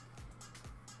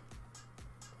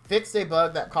 Fixed a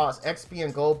bug that caused XP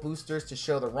and gold boosters to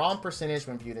show the wrong percentage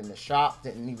when viewed in the shop.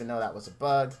 Didn't even know that was a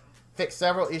bug. Fixed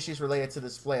several issues related to the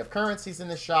display of currencies in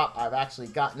the shop. I've actually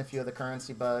gotten a few of the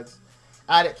currency bugs.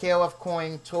 Added KOF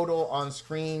coin total on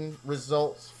screen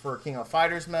results for King of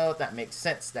Fighters mode. That makes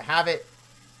sense to have it.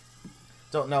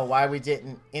 Don't know why we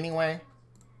didn't anyway.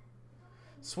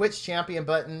 Switch champion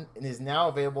button is now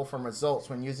available from results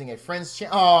when using a friend's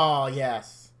Oh,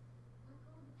 yes.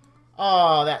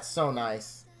 Oh, that's so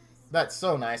nice. That's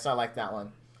so nice. I like that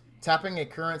one. Tapping a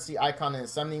currency icon in the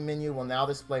summoning menu will now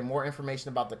display more information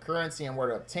about the currency and where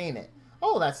to obtain it.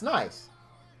 Oh, that's nice.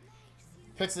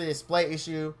 Fix the display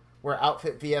issue where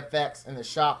outfit VFX in the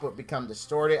shop would become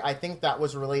distorted. I think that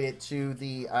was related to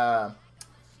the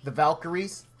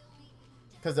Valkyries,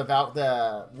 because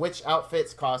the witch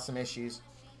outfits caused some issues.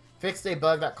 Fixed a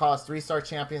bug that caused 3-star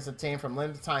champions obtained from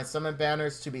limited time summon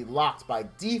banners to be locked by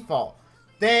default.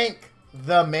 Thank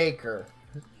the maker.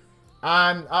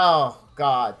 I'm, oh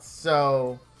god,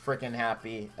 so freaking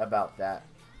happy about that.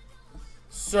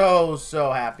 So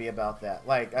happy about that.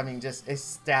 Like, I mean, just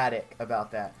ecstatic about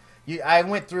that. I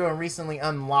went through and recently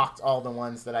unlocked all the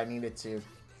ones that I needed to.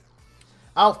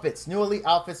 Outfits. New Elite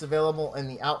outfits available in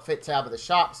the Outfit tab of the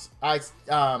shops.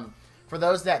 For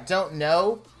those that don't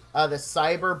know, the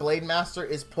Cyber Blade Master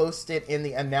is posted in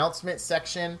the announcement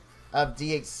section of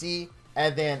DHC.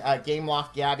 And then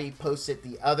Gameloft Gabby posted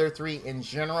the other 3 in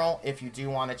general if you do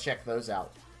want to check those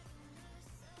out.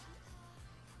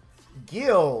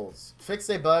 Guilds. Fix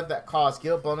a bug that caused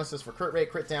guild bonuses for crit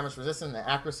rate, crit damage, resistance, and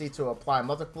accuracy to apply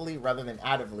multiply rather than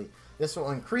additively. This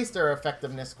will increase their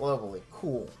effectiveness globally.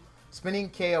 Cool. Spending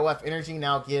KOF energy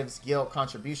now gives guild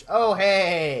contribution. Oh,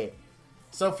 hey!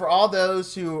 So for all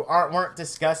those who weren't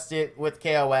disgusted with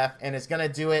KOF and is going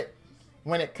to do it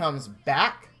when it comes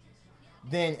back,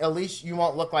 then at least you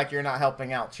won't look like you're not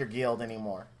helping out your guild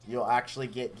anymore. You'll actually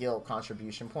get guild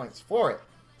contribution points for it.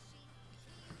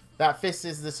 That fits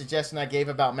is the suggestion I gave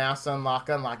about mass unlock.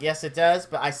 Yes, it does,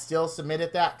 but I still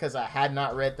submitted that because I had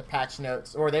not read the patch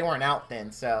notes, or they weren't out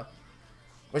then, so.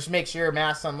 Which makes your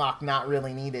mass unlock not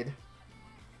really needed.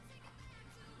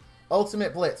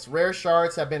 Ultimate Blitz. Rare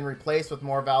shards have been replaced with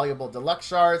more valuable deluxe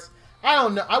shards. I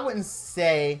don't know. I wouldn't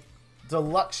say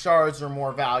deluxe shards are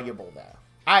more valuable, though.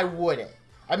 I wouldn't.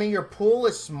 I mean, your pool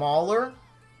is smaller,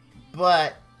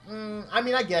 but, I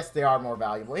mean, I guess they are more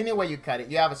valuable. Any way you cut it,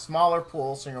 you have a smaller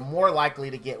pool, so you're more likely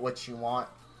to get what you want.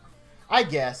 I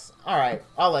guess. Alright,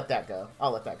 I'll let that go.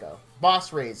 I'll let that go.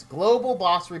 Boss raids. Global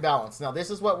boss rebalance. Now,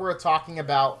 this is what we were talking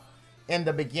about in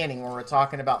the beginning when we were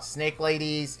talking about snake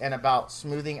ladies and about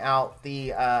smoothing out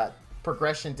the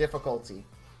progression difficulty.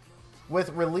 With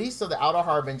release of the Outer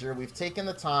Harbinger, we've taken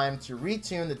the time to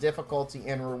retune the difficulty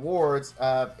and rewards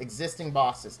of existing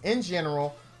bosses. In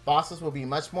general, bosses will be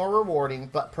much more rewarding,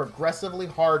 but progressively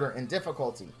harder in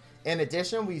difficulty. In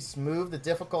addition, we smoothed the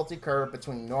difficulty curve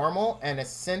between normal and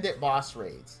ascendant boss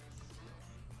raids.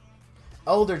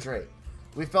 Elder Drake.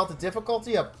 We felt the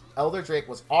difficulty of Elder Drake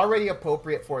was already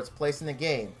appropriate for its place in the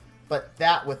game, but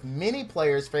that with many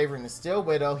players favoring the Steel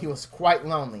Widow, he was quite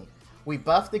lonely. We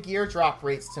buffed the gear drop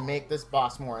rates to make this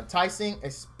boss more enticing,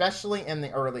 especially in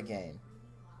the early game.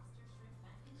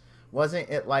 Wasn't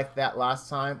it like that last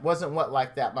time? Wasn't what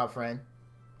like that, my friend?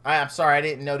 I'm sorry, I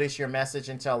didn't notice your message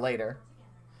until later.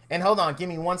 And hold on, give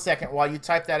me 1 second while you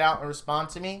type that out and respond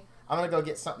to me. I'm going to go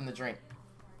get something to drink.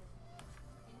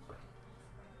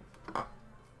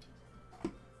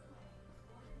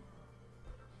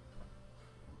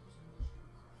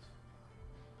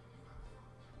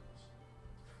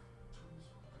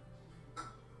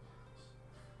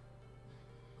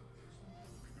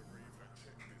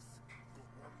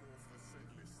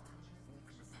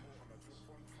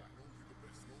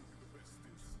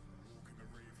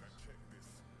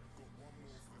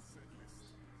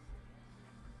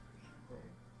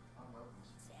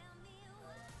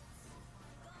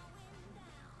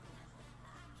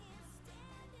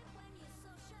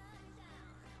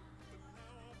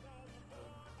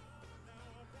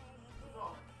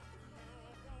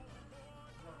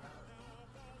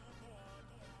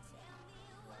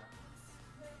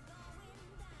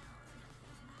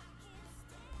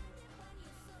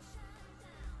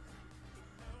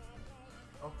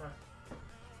 Okay.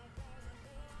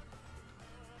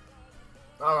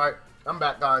 Alright, I'm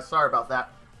back, guys. Sorry about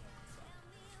that.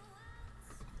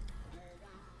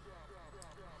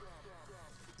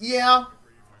 Yeah,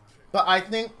 but I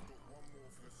think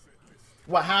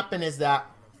what happened is that,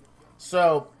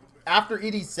 so after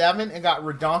ED7, it got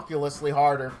redonkulously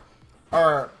harder.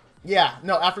 Or, yeah,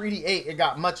 no, after ED8, it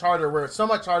got much harder, where it's so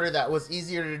much harder that it was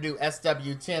easier to do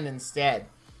SW10 instead.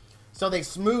 So they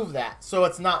smoothed that, so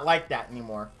it's not like that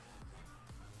anymore.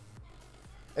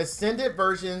 Ascended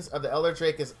versions of the Elder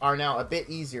Drake are now a bit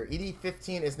easier.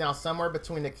 ED15 is now somewhere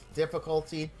between the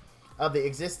difficulty of the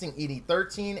existing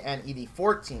ED13 and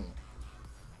ED14.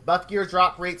 Buff gear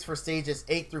drop rates for stages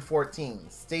 8 through 14.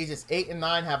 Stages 8 and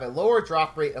 9 have a lower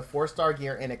drop rate of 4-star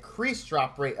gear and increased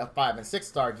drop rate of 5 and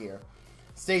 6-star gear.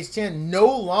 Stage 10 no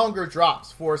longer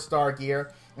drops 4-star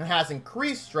gear and has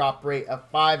increased drop rate of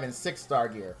 5 and 6-star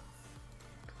gear.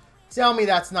 Tell me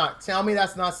that's not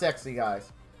sexy,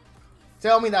 guys.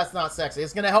 Tell me that's not sexy.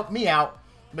 It's going to help me out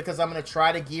because I'm going to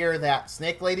try to gear that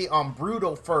Snake Lady on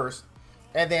Brutal first.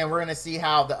 And then we're going to see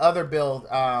how the other build,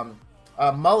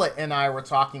 Mullet and I were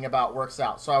talking about, works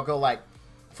out. So I'll go like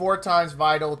 4 times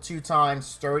Vital, 2 times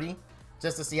Sturdy,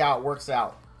 just to see how it works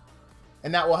out.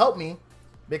 And that will help me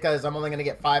because I'm only going to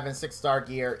get 5 and 6-star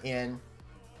gear in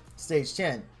Stage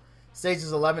 10.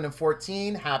 Stages 11 and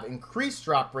 14 have increased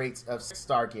drop rates of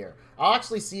 6-star gear. I'll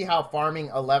actually see how farming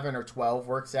 11 or 12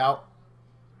 works out.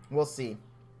 We'll see.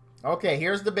 Okay,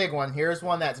 here's the big one. Here's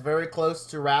one that's very close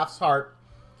to Raph's heart.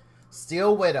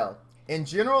 Steel Widow. In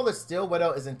general, the Steel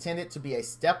Widow is intended to be a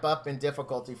step up in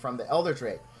difficulty from the Elder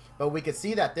Drake, but we could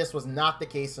see that this was not the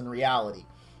case in reality.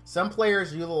 Some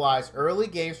players utilize early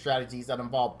game strategies that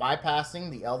involve bypassing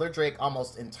the Elder Drake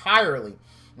almost entirely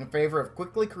in favor of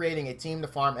quickly creating a team to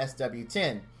farm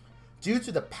SW10. Due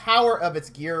to the power of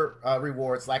its gear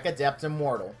rewards like Adept and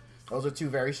Mortal, those are two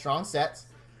very strong sets,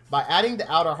 by adding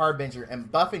the Outer Harbinger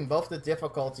and buffing both the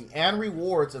difficulty and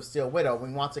rewards of Steel Widow,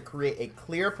 we want to create a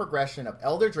clear progression of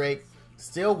Elder Drake,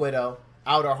 Steel Widow,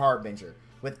 Outer Harbinger,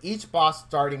 with each boss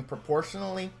starting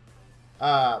proportionally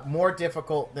more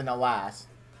difficult than the last.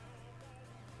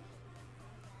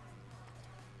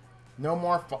 No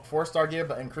more 4-star gear,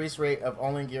 but increased rate of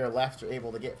only gear left you're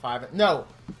able to get 5. No,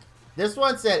 this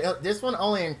one said this one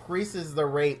only increases the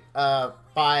rate of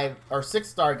 5 or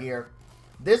 6-star gear.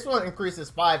 This one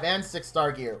increases 5 and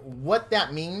 6-star gear. What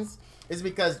that means is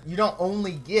because you don't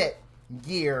only get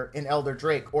gear in Elder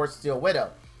Drake or Steel Widow.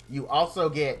 You also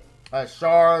get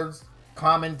shards,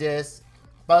 common disc,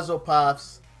 puzzle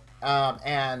puffs,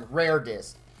 and rare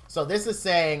disc. So this is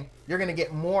saying you're going to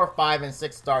get more 5 and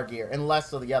 6-star gear and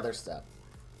less of the other stuff.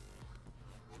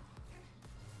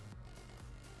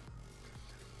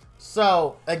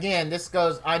 So, again, this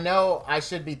goes... I know I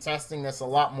should be testing this a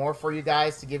lot more for you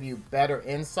guys to give you better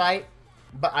insight,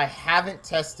 but I haven't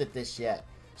tested this yet.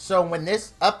 So when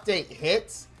this update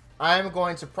hits, I'm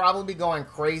going to probably be going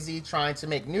crazy trying to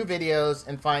make new videos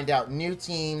and find out new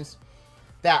teams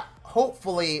that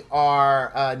hopefully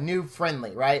are new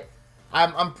friendly, right?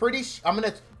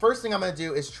 First thing I'm gonna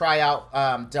do is try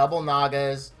out double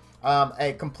Nagas,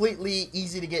 a completely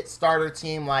easy to get starter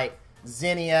team like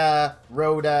Xenia,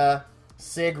 Rhoda,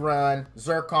 Sigrun,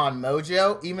 Zircon,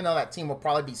 Mojo, even though that team will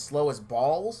probably be slow as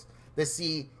balls, to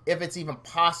see if it's even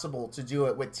possible to do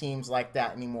it with teams like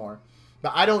that anymore.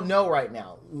 But I don't know right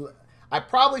now. I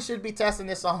probably should be testing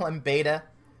this all in beta,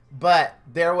 but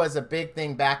there was a big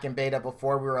thing back in beta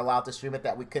before we were allowed to stream it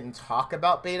that we couldn't talk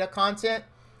about beta content.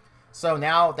 So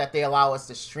now that they allow us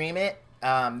to stream it,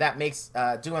 that makes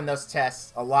doing those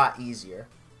tests a lot easier.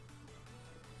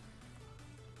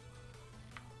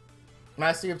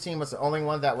 My Steel team was the only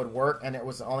one that would work, and it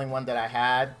was the only one that I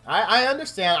had. I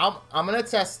understand. I'm going to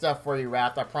test stuff for you,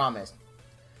 Wrath, I promise.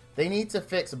 They need to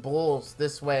fix bulls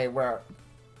this way where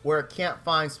it can't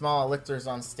find small elixirs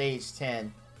on stage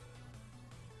 10.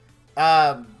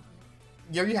 Are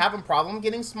you having problem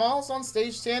getting smalls on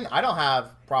stage 10? I don't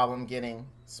have problem getting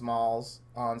smalls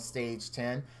on stage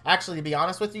 10. Actually, to be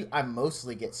honest with you, I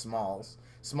mostly get smalls.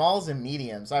 Smalls and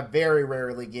mediums. I very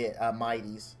rarely get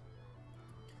mighties.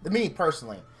 Me,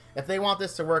 personally. If they want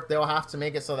this to work, they'll have to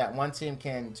make it so that one team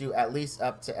can do at least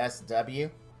up to SW.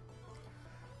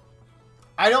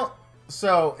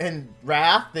 So, in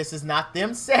Wrath, this is not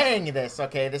them saying this,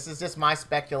 okay? This is just my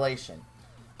speculation.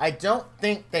 I don't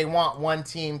think they want one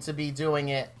team to be doing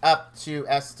it up to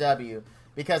SW,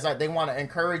 because they want to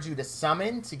encourage you to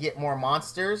summon to get more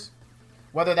monsters.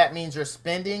 Whether that means you're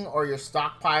spending or you're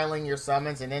stockpiling your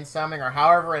summons and then summoning, or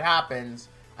however it happens,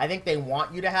 I think they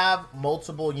want you to have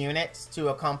multiple units to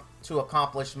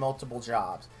accomplish multiple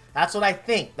jobs. That's what I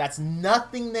think. That's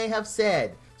nothing they have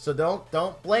said. So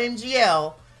don't blame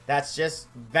GL. That's just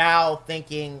Val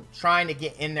thinking, trying to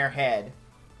get in their head.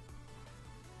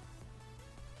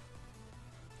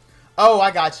 Oh, I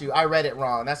got you. I read it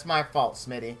wrong. That's my fault,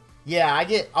 Smitty. Yeah,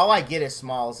 all I get is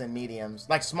smalls and mediums.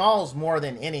 Like smalls more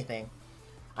than anything.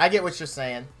 I get what you're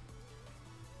saying.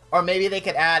 Or maybe they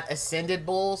could add Ascended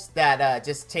Bulls that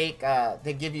just take,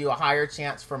 they give you a higher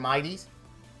chance for Mighties.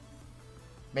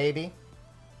 Maybe.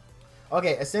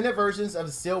 Okay, Ascended versions of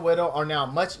the Steel Widow are now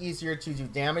much easier to do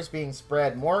damage, being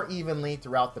spread more evenly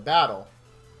throughout the battle.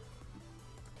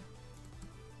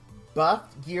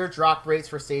 Buffed gear drop rates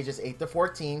for stages 8 to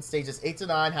 14. Stages 8 to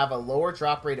 9 have a lower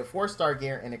drop rate of 4-star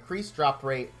gear and increased drop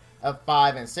rate of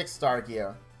 5 and 6-star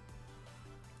gear.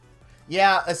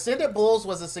 Yeah, Ascended Bulls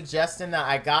was a suggestion that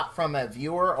I got from a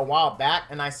viewer a while back,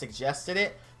 and I suggested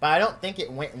it, but I don't think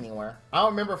it went anywhere. I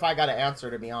don't remember if I got an answer,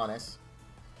 to be honest.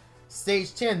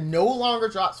 Stage 10 no longer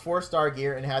drops 4-star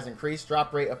gear and has increased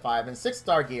drop rate of 5 and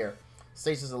 6-star gear.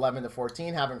 Stages 11 to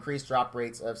 14 have increased drop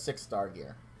rates of 6-star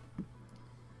gear.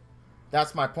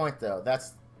 That's my point, though.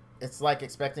 It's like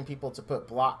expecting people to put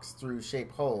blocks through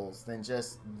shaped holes than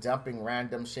just dumping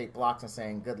random shaped blocks and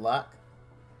saying good luck.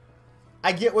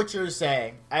 I get what you're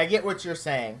saying. I get what you're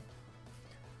saying.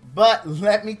 But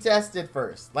let me test it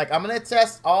first. Like, I'm going to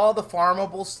test all the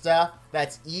farmable stuff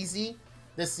that's easy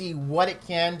to see what it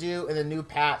can do in the new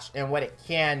patch and what it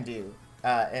can do.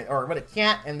 Or what it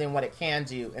can't, and then what it can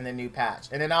do in the new patch.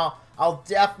 And then I'll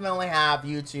definitely have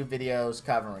YouTube videos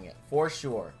covering it. For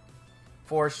sure.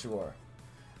 For sure.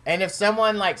 And if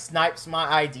someone, like, snipes my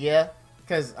idea,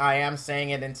 because I am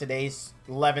saying it in today's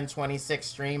 11:26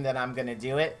 stream that I'm going to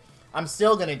do it. I'm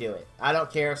still going to do it. I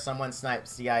don't care if someone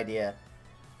snipes the idea.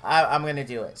 I'm going to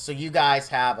do it. So you guys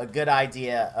have a good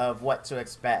idea of what to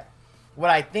expect. What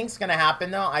I think's going to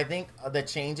happen, though, I think the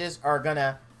changes are going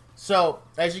to... So,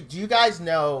 do you guys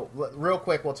know... Real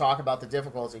quick, we'll talk about the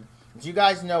difficulty. Do you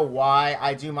guys know why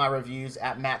I do my reviews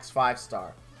at max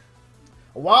 5-star?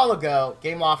 A while ago,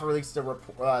 Game Loft released a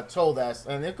report, told us,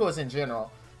 and it goes in general,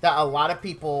 that a lot of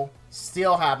people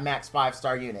still have max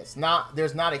 5-star units.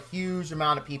 There's not a huge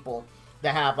amount of people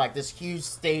that have like this huge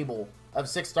stable of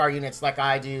 6-star units like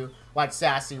I do, like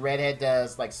Sassy Redhead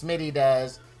does, like Smitty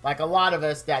does, like a lot of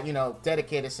us that, you know,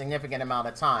 dedicate a significant amount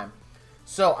of time.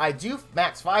 So I do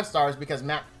max 5 stars because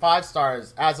max 5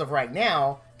 stars, as of right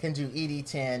now, can do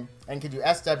ED10 and can do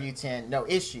SW10, no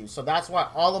issue. So that's why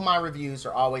all of my reviews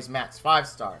are always max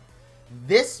 5-star.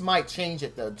 This might change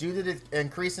it, though. Due to the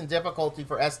increase in difficulty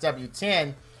for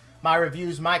SW10, my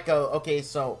reviews might go, okay,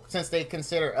 so since they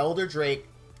consider Elder Drake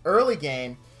early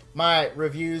game, my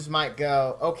reviews might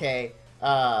go, okay,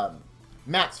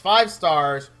 max 5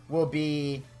 stars will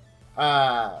be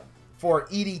for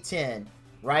ED10,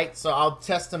 right? So I'll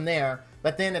test them there.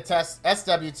 But then to test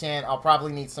SW10, I'll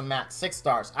probably need some max 6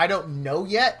 stars. I don't know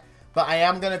yet, but I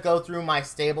am going to go through my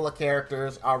stable of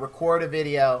characters. I'll record a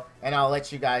video, and I'll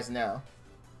let you guys know.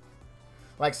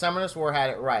 Like Summoners War had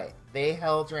it right. They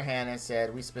held your hand and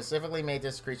said, we specifically made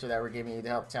this creature that we're giving you to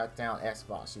help take down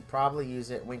X-Boss. You probably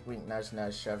use it. Wink, wink, nudge,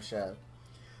 nudge, shove, shove.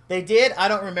 They did? I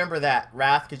don't remember that.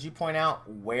 Wrath, could you point out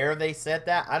where they said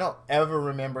that? I don't ever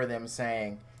remember them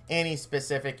saying any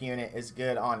specific unit is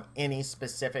good on any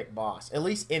specific boss, at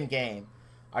least in game.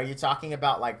 Are you talking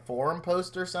about like forum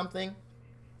post or something?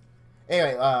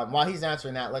 Anyway, while he's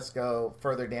answering that, let's go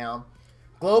further down.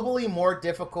 Globally more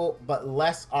difficult but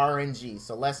less RNG,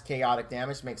 so less chaotic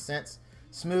damage, makes sense.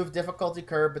 Smooth difficulty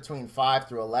curve between 5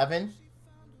 through 11.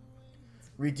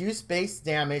 Reduce base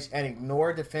damage and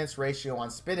ignore defense ratio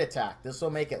on spit attack. This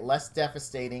will make it less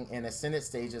devastating in ascendant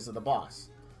stages of the boss.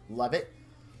 Love it.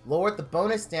 Lowered the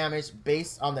bonus damage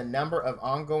based on the number of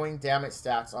ongoing damage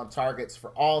stacks on targets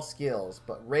for all skills,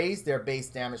 but raised their base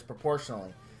damage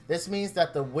proportionally. This means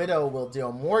that the Widow will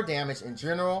deal more damage in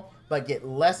general, but get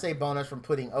less a bonus from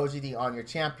putting OGD on your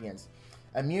champions.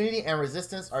 Immunity and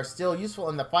resistance are still useful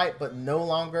in the fight, but no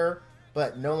longer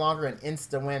an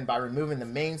insta-win by removing the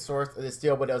main source of the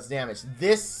Steel Widow's damage.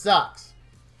 This sucks.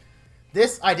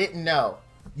 This I didn't know.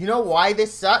 You know why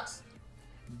this sucks?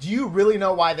 Do you really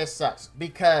know why this sucks?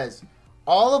 Because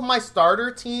all of my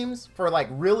starter teams for like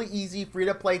really easy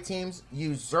free-to-play teams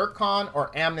use Zircon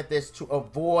or Amethyst to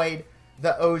avoid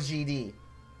the OGD.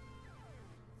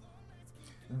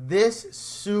 This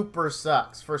super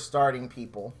sucks for starting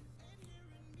people.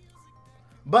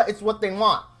 But it's what they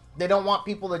want. They don't want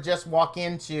people to just walk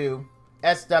into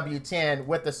SW10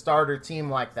 with a starter team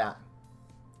like that.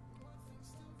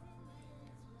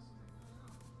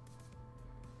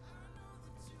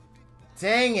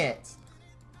 Dang it.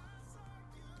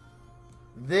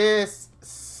 This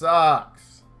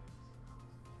sucks.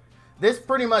 This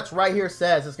pretty much right here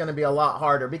says it's going to be a lot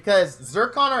harder because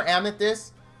Zircon or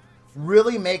Amethyst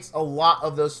really makes a lot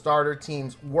of those starter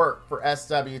teams work for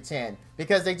SW10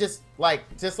 because they just like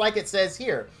it says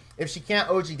here, if she can't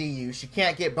OGD you, she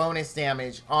can't get bonus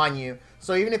damage on you.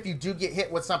 So even if you do get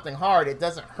hit with something hard, it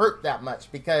doesn't hurt that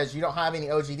much because you don't have any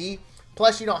OGD.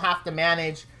 Plus you don't have to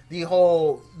manage the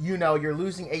whole, you know, you're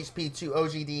losing HP to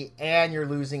OGD and you're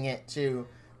losing it to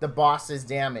the boss's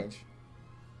damage.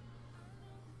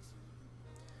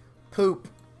 Poop.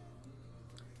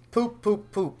 Poop,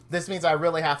 poop, poop. This means I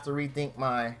really have to rethink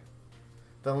my...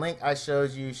 The link I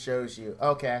showed you shows you.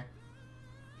 Okay.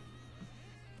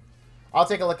 I'll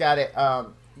take a look at it.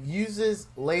 Uses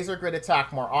laser grid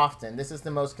attack more often. This is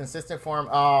the most consistent form.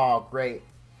 Oh, great.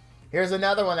 Here's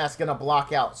another one that's going to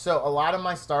block out. So a lot of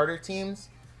my starter teams,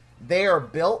 they are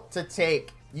built to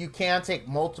take... You can take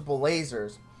multiple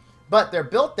lasers. But they're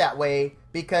built that way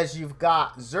because you've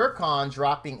got Zircon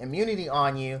dropping immunity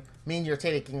on you, meaning you're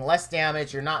taking less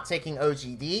damage, you're not taking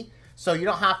OGD, so you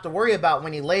don't have to worry about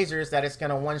when he lasers that it's going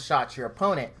to one-shot your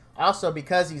opponent. Also,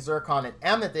 because he's Zircon and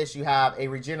Amethyst, you have a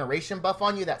regeneration buff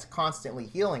on you that's constantly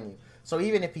healing you. So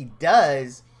even if he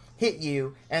does hit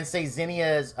you and say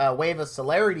Zinnia's Wave of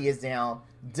Celerity is down,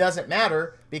 doesn't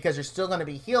matter because you're still going to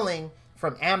be healing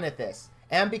from Amethyst.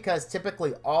 And because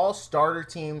typically all starter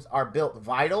teams are built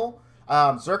vital,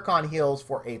 Zircon heals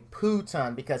for a poo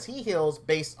ton because he heals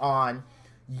based on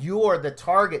the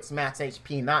target's max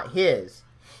HP, not his.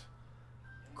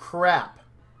 Crap.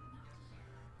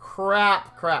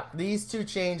 Crap, crap. These two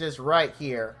changes right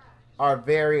here are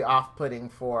very off-putting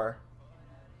for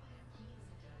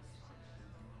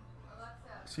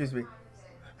Excuse me.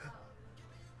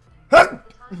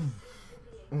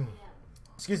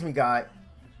 Excuse me, guy.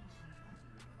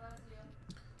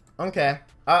 Okay.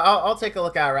 I'll take a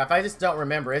look at it, Raf. I just don't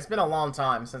remember. It's been a long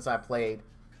time since I played.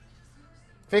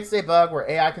 Fixed a bug where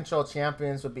AI-controlled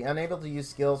champions would be unable to use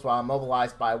skills while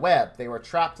immobilized by web. They were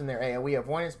trapped in their AoE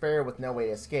avoidance barrier with no way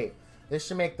to escape. This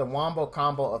should make the wombo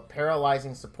combo of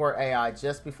paralyzing support AI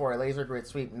just before a laser grid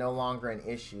sweep no longer an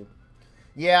issue.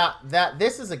 Yeah,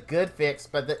 this is a good fix,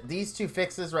 but these two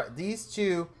fixes, these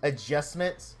two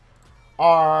adjustments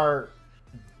are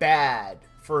bad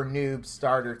for noob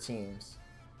starter teams.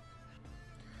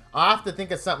 I'll have to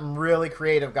think of something really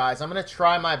creative, guys. I'm going to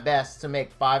try my best to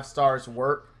make 5 stars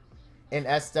work in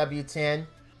SW10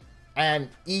 and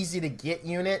easy to get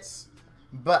units,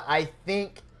 but I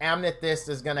think Amethyst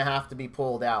is going to have to be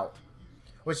pulled out,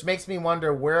 which makes me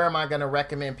wonder, where am I going to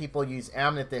recommend people use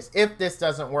Amethyst if this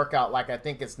doesn't work out like I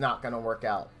think it's not going to work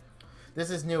out. This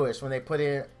is newish when they put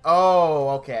in... Oh,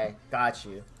 okay. Got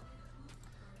you.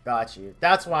 Got you.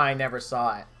 That's why I never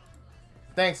saw it.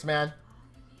 Thanks, man.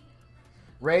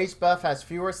 Rage buff has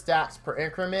fewer stacks per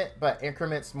increment, but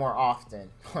increments more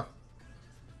often.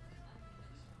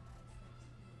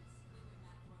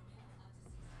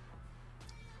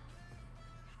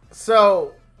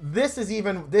 So, this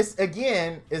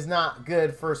again is not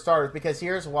good for starters, because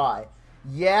here's why.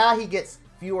 Yeah, he gets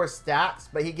fewer stacks,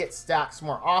 but he gets stacks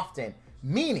more often.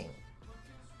 Meaning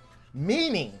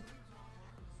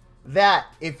that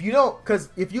if you don't, because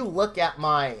if you look at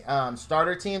my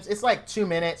starter teams, it's like 2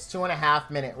 minutes, 2.5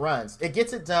 minute runs. It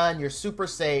gets it done. You're super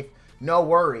safe. No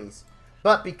worries.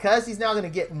 But because he's now going to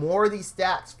get more of these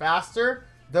stacks faster,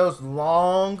 those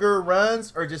longer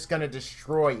runs are just going to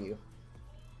destroy you.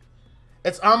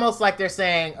 It's almost like they're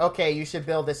saying, okay, you should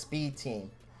build a speed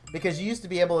team. Because you used to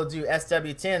be able to do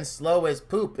SW10 slow as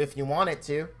poop if you wanted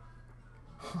to.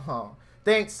 Oh,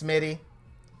 thanks, Smitty.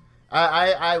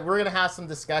 We're going to have some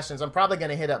discussions. I'm probably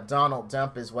going to hit up Donald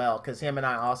Dump as well, because him and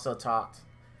I also talked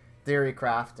theory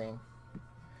crafting.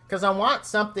 Because I want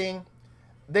something...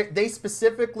 They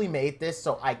specifically made this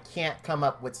so I can't come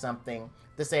up with something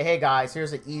to say, hey guys,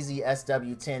 here's an easy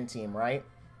SW10 team, right?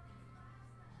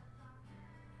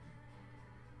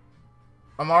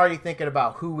 I'm already thinking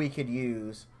about who we could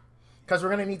use. Because we're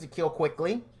going to need to kill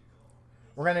quickly.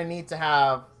 We're going to need to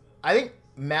have... I think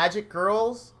Magic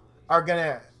Girls are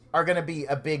going to be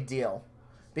a big deal.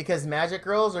 Because Magic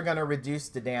Girls are going to reduce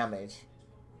the damage.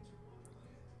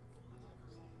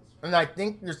 And I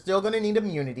think you're still going to need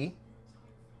immunity.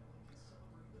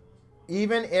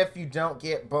 Even if you don't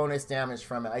get bonus damage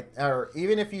from it. Or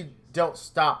even if you don't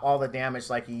stop all the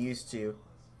damage like you used to.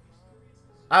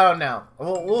 I don't know.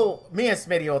 Me and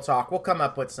Smitty will talk. We'll come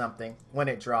up with something when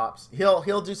it drops.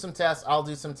 He'll do some tests. I'll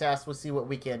do some tests. We'll see what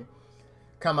we can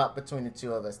come up between the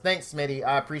two of us. Thanks, Smitty.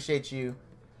 I appreciate you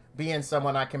being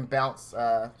someone I can bounce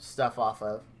stuff off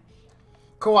of.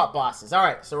 Co-op bosses. All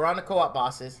right, so we're on the co-op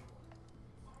bosses.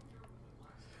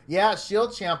 Yeah,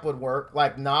 Shield Champ would work.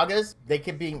 Like Nagas, they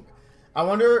could be... I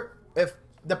wonder if...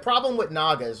 The problem with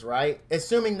Nagas, right?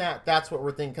 Assuming that that's what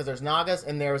we're thinking, because there's Nagas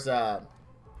and there's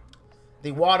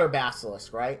the Water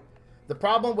Basilisk, right? The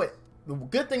problem with... The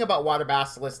good thing about Water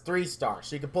Basilisk, 3 stars.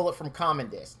 So you can pull it from Common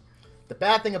Disc. The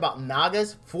bad thing about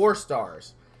Nagas, 4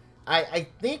 stars. I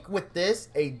think with this,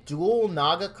 a dual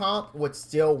Naga comp would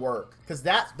still work. Because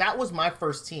that was my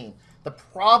first team. The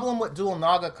problem with dual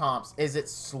Naga comps is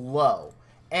it's slow.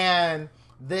 And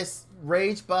this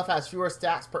Rage buff has fewer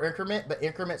stacks per increment, but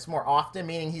increments more often,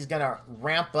 meaning he's going to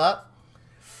ramp up.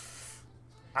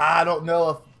 I don't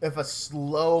know if a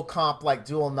slow comp like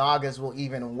dual Nagas will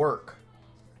even work.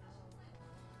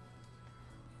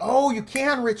 Oh, you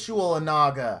can ritual a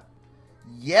Naga.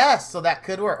 Yes, so that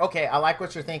could work. Okay, I like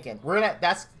what you're thinking. We'll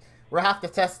have to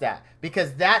test that,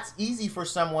 because that's easy for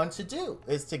someone to do,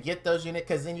 is to get those units,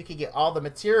 because then you can get all the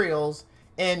materials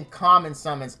in common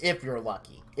summons if you're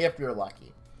lucky. If you're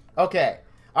lucky. Okay.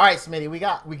 All right, Smitty, we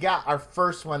got our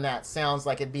first one that sounds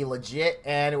like it'd be legit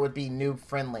and it would be noob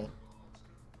friendly.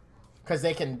 Because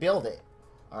they can build it.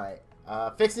 Alright.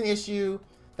 Fix an issue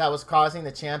that was causing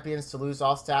the champions to lose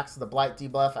all stacks of the Blight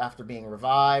debuff after being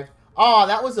revived. Oh,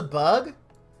 that was a bug?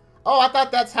 Oh, I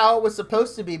thought that's how it was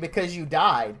supposed to be because you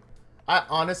died. I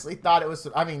honestly thought it was...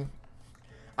 I mean,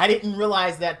 I didn't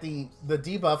realize that the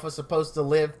debuff was supposed to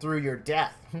live through your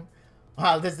death.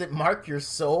 Wow, does it mark your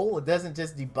soul? It doesn't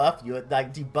just debuff you. It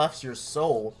like debuffs your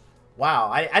soul.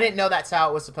 Wow, I didn't know that's how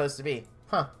it was supposed to be.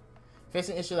 Huh. Face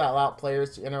an issue that allowed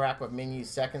players to interact with menus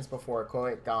seconds before a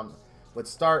quick would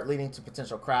start, leading to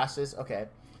potential crashes. Okay.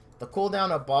 The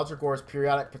cooldown of Baldragor's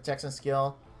periodic protection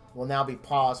skill will now be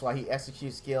paused while he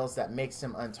executes skills that makes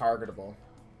him untargetable.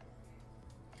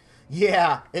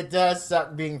 Yeah, it does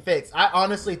suck being fixed. I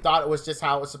honestly thought it was just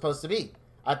how it was supposed to be.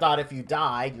 I thought if you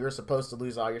died, you were supposed to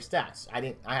lose all your stats.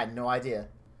 I had no idea.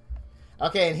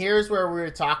 Okay, and here's where we were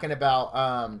talking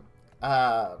about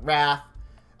Wrath.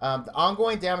 The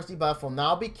ongoing damage debuff will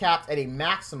now be capped at a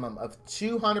maximum of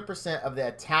 200% of the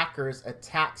attacker's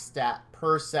attack stat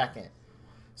per second.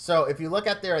 So if you look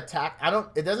at their attack,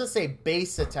 it doesn't say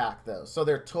base attack though. So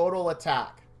their total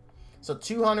attack. So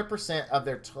 200% of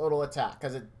their total attack,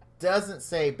 because it doesn't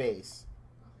say base.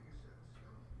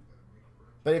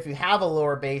 But if you have a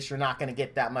lower base, you're not going to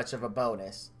get that much of a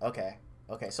bonus. Okay.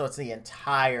 Okay, so it's the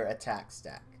entire attack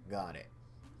stack. Got it.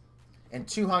 And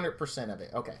 200% of it.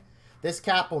 Okay. This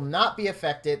cap will not be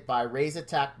affected by raise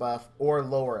attack buff or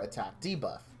lower attack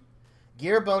debuff.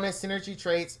 Gear bonus, synergy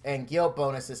traits, and guild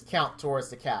bonuses count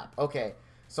towards the cap. Okay,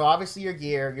 so obviously your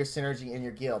gear, your synergy, and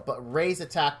your guild. But raise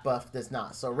attack buff does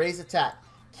not. So raise attack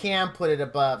can put it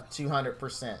above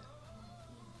 200%.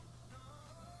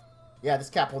 Yeah, this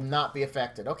cap will not be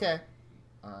affected. Okay.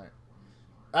 Alright.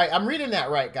 Alright, I'm reading that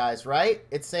right, guys, right?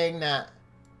 It's saying that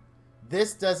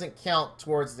this doesn't count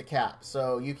towards the cap.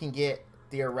 So you can get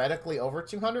theoretically over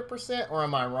 200%, or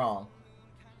am I wrong?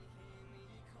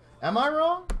 Am I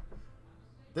wrong?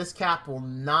 This cap will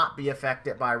not be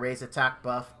affected by raise attack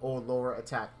buff or lower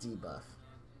attack debuff.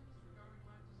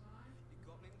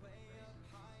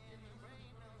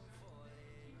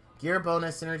 Gear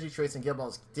bonus, synergy traits, and guild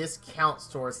bonus. This counts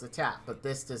towards the tap, but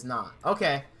this does not.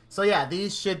 Okay, so yeah,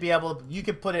 these should be able to, you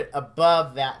could put it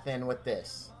above that then with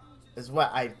this. Is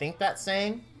what I think that's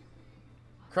saying.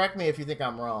 Correct me if you think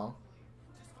I'm wrong.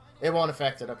 It won't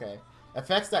affect it, okay.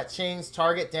 Effects that change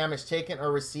target damage taken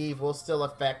or received will still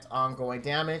affect ongoing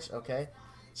damage, okay.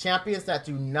 Champions that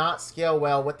do not scale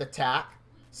well with attack,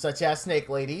 such as Snake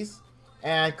Ladies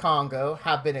and Congo,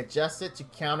 have been adjusted to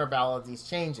counterbalance these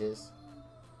changes.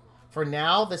 For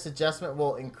now, this adjustment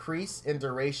will increase in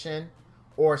duration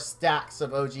or stacks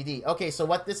of OGD. Okay, so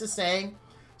what this is saying,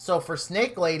 so for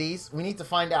Snake Ladies, we need to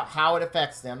find out how it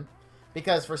affects them.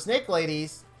 Because for Snake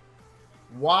Ladies,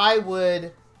 why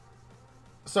would...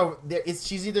 So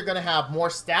she's either going to have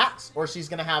more stacks or she's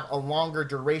going to have a longer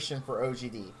duration for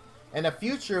OGD. In the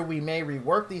future, we may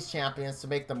rework these champions to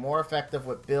make them more effective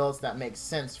with builds that make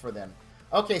sense for them.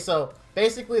 Okay, so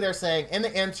basically they're saying in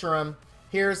the interim,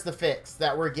 here's the fix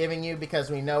that we're giving you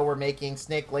because we know we're making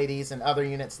Snake Ladies and other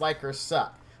units like her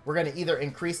suck. We're going to either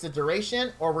increase the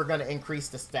duration or we're going to increase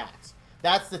the stats.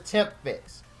 That's the temp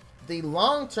fix. The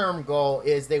long-term goal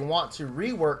is they want to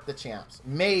rework the champs.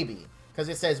 Maybe. Because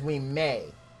it says we may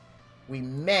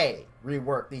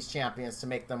rework these champions to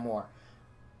make them more.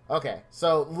 Okay,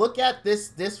 so look at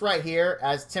this right here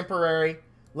as temporary.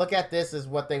 Look at this as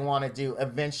what they want to do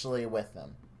eventually with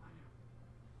them.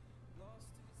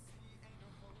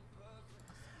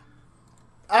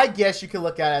 I guess you could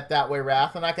look at it that way,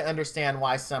 Wrath, and I can understand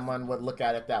why someone would look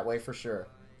at it that way for sure.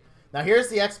 Now here's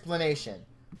the explanation.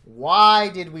 Why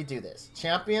did we do this?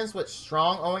 Champions with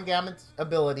strong Owen Gamut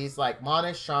abilities like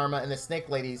Mana, Sharma, and the Snake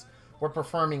Ladies were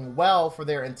performing well for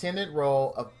their intended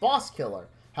role of boss killer.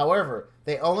 However,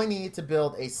 they only need to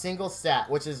build a single stat,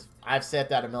 which is, I've said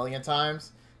that a million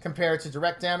times, compared to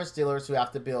direct damage dealers who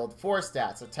have to build 4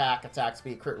 stats: attack, attack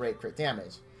speed, crit rate, crit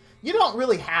damage. You don't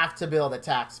really have to build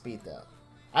attack speed though.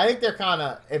 I think they're kind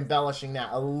of embellishing that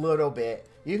a little bit.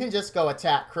 You can just go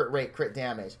attack, crit rate, crit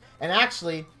damage. And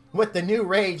actually, with the new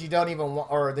rage, you don't even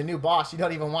want, or the new boss, you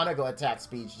don't even want to go attack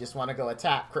speed. You just want to go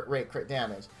attack, crit rate, crit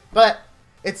damage. But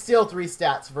it's still 3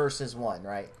 stats versus 1,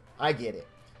 right? I get it.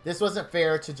 This wasn't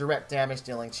fair to direct damage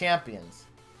dealing champions.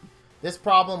 This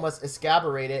problem was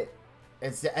exacerbated, I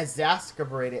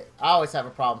always have a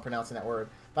problem pronouncing that word,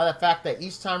 by the fact that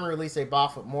each time we release a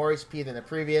boss with more HP than the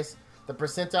previous, the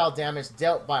percentile damage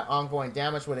dealt by ongoing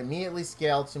damage would immediately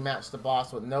scale to match the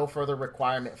boss with no further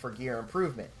requirement for gear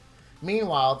improvement.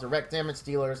 Meanwhile, direct damage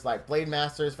dealers like Blade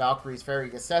Masters, Valkyries,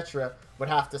 Fairies, etc. would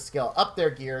have to scale up their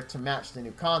gear to match the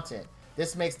new content.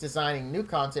 This makes designing new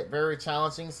content very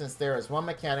challenging since there is one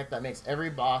mechanic that makes every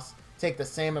boss take the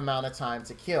same amount of time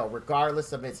to kill,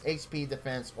 regardless of its HP,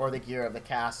 defense, or the gear of the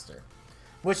caster.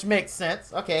 Which makes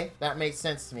sense. Okay, that makes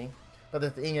sense to me. But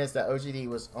the thing is that OGD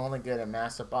was only good in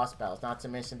massive boss battles, not to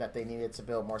mention that they needed to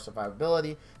build more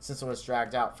survivability since it was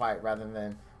dragged out fight rather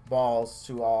than balls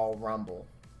to all rumble.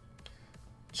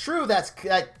 True, that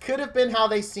could have been how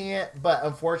they see it, but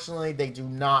unfortunately they do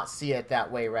not see it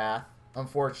that way, Wrath.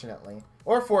 Unfortunately.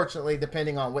 Or fortunately,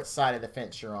 depending on which side of the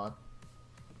fence you're on.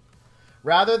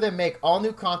 Rather than make all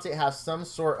new content have some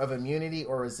sort of immunity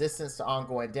or resistance to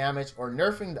ongoing damage, or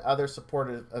nerfing the other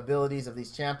supportive abilities of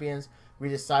these champions, we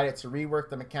decided to rework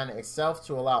the mechanic itself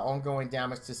to allow ongoing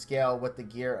damage to scale with the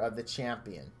gear of the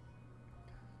champion.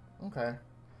 Okay.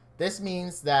 This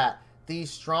means that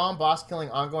these strong boss-killing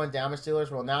ongoing damage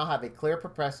dealers will now have a clear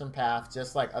progression path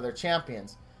just like other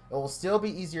champions. It will still be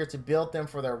easier to build them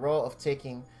for their role of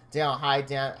taking down high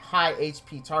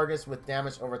HP targets with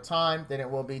damage over time than it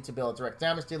will be to build a direct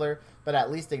damage dealer, but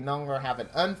at least they no longer have an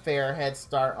unfair head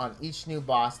start on each new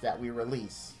boss that we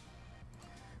release.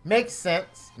 Makes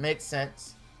sense. Makes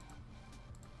sense.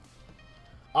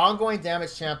 Ongoing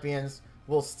damage champions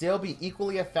will still be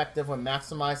equally effective when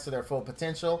maximized to their full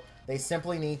potential. They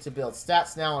simply need to build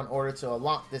stats now in order to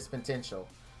unlock this potential.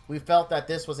 We felt that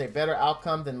this was a better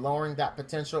outcome than lowering that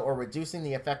potential or reducing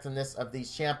the effectiveness of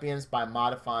these champions by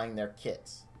modifying their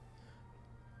kits.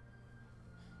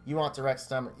 You want direct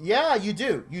stomach? Yeah, you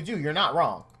do. You do. You're not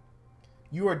wrong.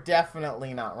 You are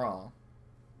definitely not wrong.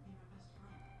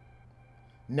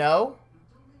 No,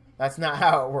 that's not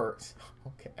how it works.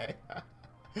 Okay.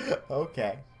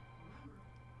 Okay.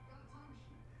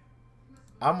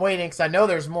 I'm waiting because I know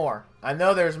there's more. I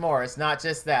know there's more. It's not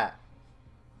just that.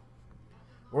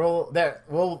 We'll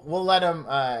let him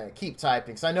keep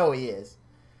typing because I know he is.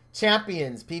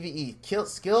 Champions PvE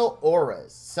skill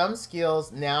auras. Some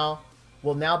skills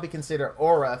will now be considered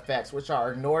aura effects, which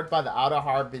are ignored by the Outer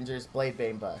Harbinger's Blade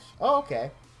Bane buff. Oh,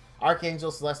 okay.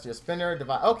 Archangel, Celestial Spinner,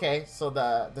 Divine. Okay, so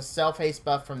the self haste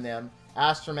buff from them.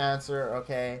 Astromancer.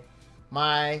 Okay.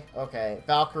 Okay.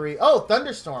 Valkyrie. Oh,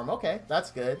 Thunderstorm. Okay,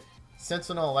 that's good.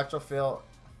 Sentinel, Electrofield.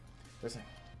 There's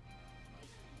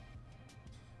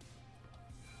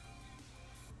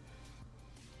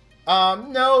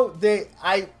no,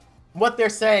 what they're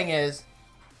saying is,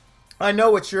 I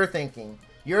know what you're thinking.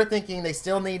 You're thinking they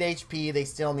still need HP, they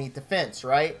still need defense,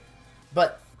 right?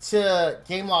 But to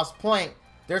Game Lost point,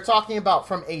 they're talking about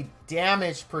from a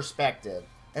damage perspective.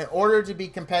 In order to be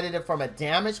competitive from a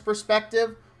damage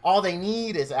perspective, all they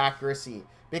need is accuracy.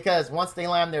 Because once they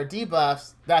land their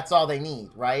debuffs, that's all they need,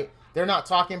 right? They're not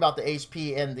talking about the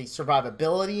HP and the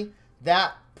survivability.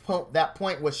 That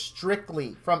point was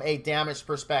strictly from a damage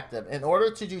perspective. In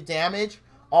order to do damage,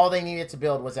 all they needed to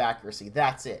build was accuracy.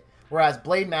 That's it. Whereas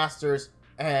Blade Masters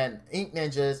and Ink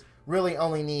Ninjas really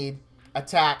only need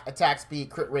attack, attack speed,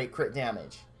 crit rate, crit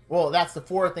damage. Well, that's the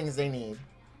 4 things they need.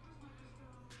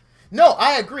 No,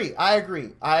 I agree. I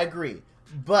agree. I agree.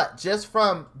 But just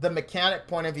from the mechanic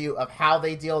point of view of how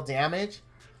they deal damage,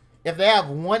 if they have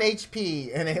 1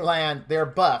 HP and they land their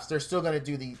buffs, they're still going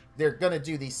to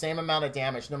do the same amount of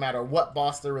damage no matter what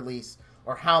boss they release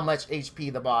or how much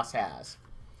HP the boss has.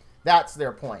 That's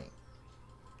their point.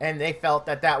 And they felt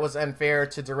that that was unfair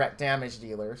to direct damage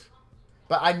dealers.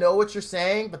 But I know what you're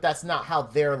saying, but that's not how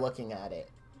they're looking at it.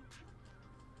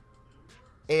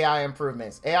 AI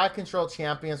improvements. AI-controlled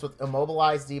champions with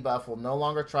immobilized debuff will no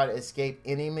longer try to escape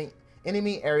enemy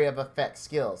area of effect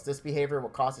skills. This behavior will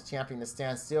cause the champion to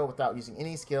stand still without using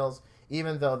any skills,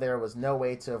 even though there was no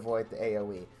way to avoid the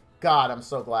AoE. God, I'm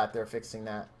so glad they're fixing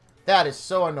that. That is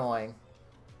so annoying.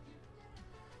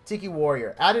 Tiki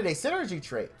Warrior. Added a synergy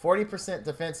trait. 40%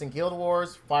 defense in Guild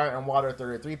Wars. Fire and Water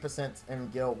 33% in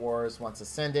Guild Wars once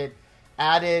ascended.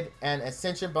 Added an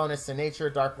Ascension bonus to Nature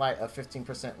Dark Light of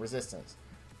 15% resistance.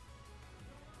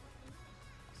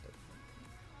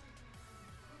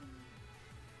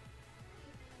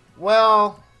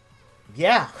 Well,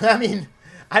 yeah. I mean,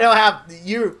 I don't have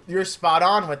you're spot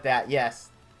on with that. Yes.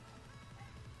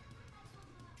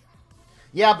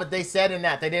 Yeah, but they said in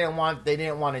that they didn't want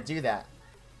to do that.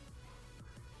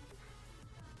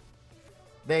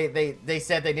 They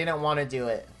said they didn't want to do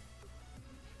it.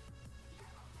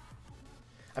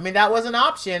 I mean, that was an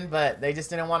option, but they just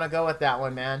didn't want to go with that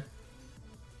one, man.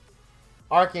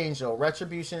 Archangel,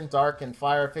 Retribution, Dark, and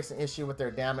Fire. Fix an issue with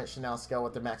their damage should now scale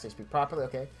with their max HP properly.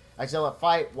 Okay. Angelic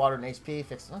Fight, Water and HP.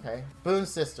 Fix. Okay. Boon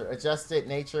Sister, adjusted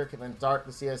nature. When Dark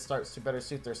Lucia starts to better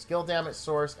suit their skill damage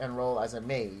source and roll as a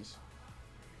mage.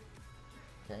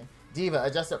 Okay. Diva,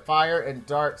 adjusted Fire and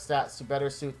Dark stats to better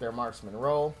suit their marksman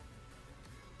role.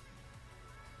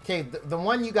 Okay, the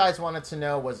one you guys wanted to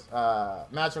know was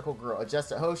Magical Girl.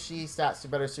 Adjusted Hoshi stats to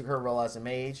better suit her role as a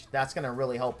mage. That's going to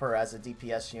really help her as a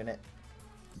DPS unit.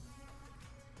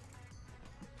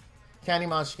 Candy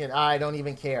Munchkin, I don't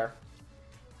even care.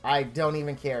 I don't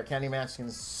even care. Candy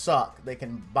Munchkins suck. They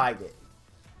can bite it.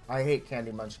 I hate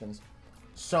Candy Munchkins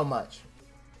so much.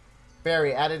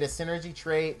 Fairy, added a synergy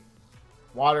trait.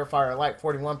 Water, Fire, Light,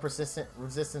 41%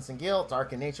 resistance in Guild.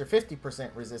 Dark in Nature, 50%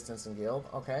 resistance in Guild.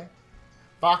 Okay.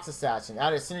 Fox Assassin,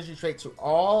 added a synergy trait to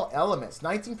all elements.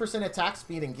 19% attack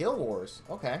speed in Guild Wars.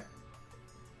 Okay.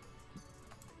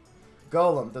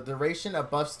 Golem, the duration of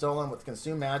buff stolen with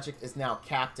consumed magic is now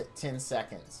capped at 10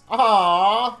 seconds.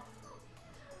 Aww.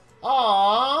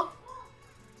 Aww.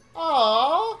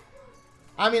 Aww.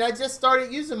 I mean, I just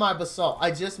started using my Basalt.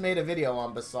 I just made a video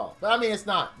on Basalt. But I mean, it's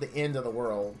not the end of the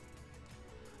world.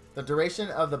 The duration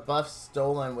of the buff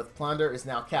stolen with Plunder is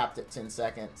now capped at 10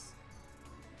 seconds.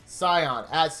 Scion.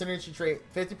 Add synergy trait.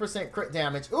 50% crit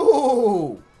damage.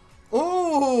 Ooh!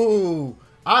 Ooh!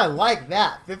 I like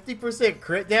that. 50%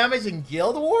 crit damage in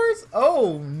Guild Wars?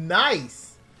 Oh,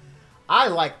 nice. I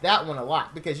like that one a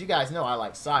lot because you guys know I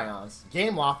like Scions.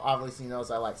 Gameloft obviously knows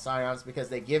I like Scions because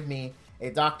they give me a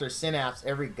Dr. Synapse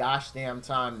every gosh damn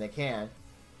time they can.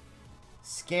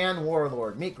 Scan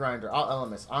Warlord. Meat Grinder. All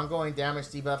elements. Ongoing damage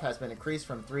debuff has been increased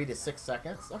from 3 to 6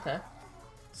 seconds. Okay.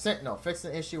 Sentinel. Fix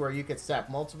an issue where you could stack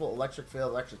multiple electric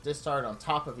field, electric discharge on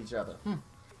top of each other.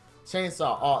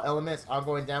 Chainsaw. All elements.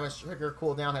 Ongoing damage trigger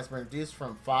cooldown has been reduced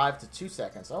from 5 to 2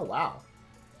 seconds. Oh, wow.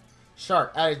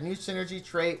 Shark. Added new synergy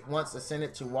trait once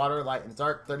ascended to water, light, and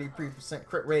dark. 33%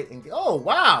 crit rate. And oh,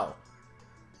 wow.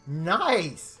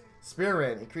 Nice.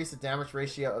 Spearman. Increase the damage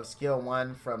ratio of skill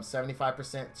 1 from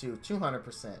 75% to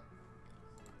 200%.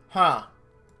 Huh.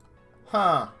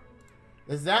 Huh.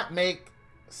 Does that make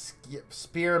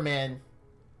Spearman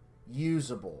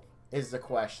usable is the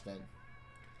question.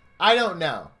 I don't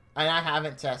know. And I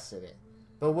haven't tested it.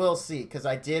 But we'll see. Because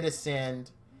I did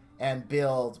ascend and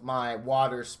build my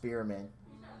water Spearman.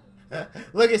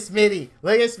 Look at Smitty.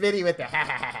 Look at Smitty with the ha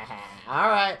ha ha ha.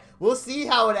 Alright. We'll see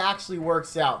how it actually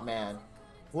works out, man.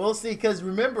 We'll see, because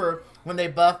remember when they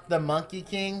buffed the Monkey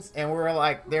Kings and we were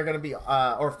like, they're going to be,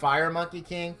 or Fire Monkey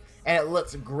King, and it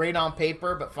looks great on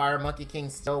paper, but Fire Monkey King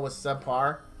still was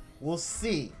subpar. We'll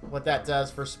see what that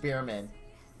does for Spearman.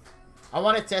 I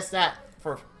want to test that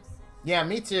for, yeah,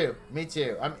 me too. Me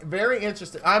too. I'm very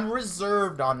interested. I'm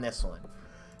reserved on this one.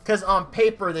 Because on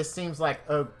paper, this seems like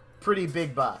a pretty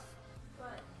big buff.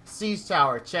 Siege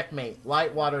Tower, checkmate,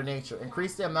 light, water, nature.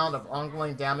 Increase the amount of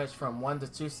ongoing damage from 1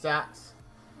 to 2 stacks.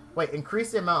 Wait,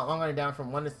 increase the amount ongoing down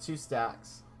from 1 to 2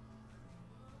 stacks.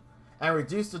 And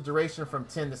reduce the duration from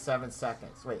 10 to 7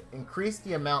 seconds. Wait, increase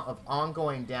the amount of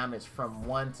ongoing damage from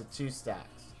 1 to 2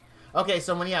 stacks. Okay,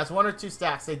 so when he has 1 or 2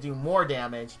 stacks, they do more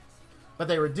damage. But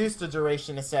they reduce the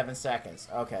duration to 7 seconds.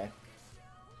 Okay.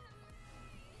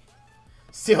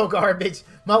 Still garbage.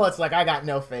 Mullet's like, I got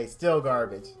no face. Still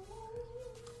garbage.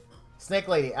 Snake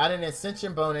Lady, add an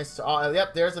ascension bonus to all.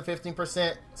 Yep, there's a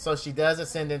 15%. So she does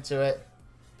ascend into it.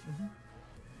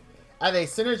 Add a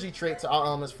synergy trait to all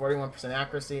elements, 41%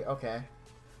 accuracy. Okay.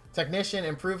 Technician,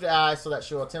 improved eye so that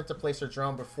she will attempt to place her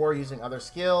drone before using other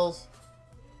skills.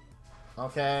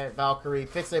 Okay. Valkyrie,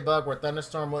 fix a bug where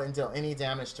Thunderstorm will deal any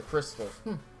damage to crystals.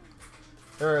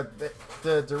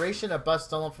 The duration of buff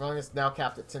stolen from is now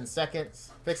capped at 10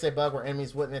 seconds. Fix a bug where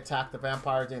enemies wouldn't attack the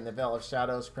vampire during the Veil of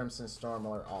Shadows, Crimson Storm,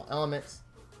 or all elements.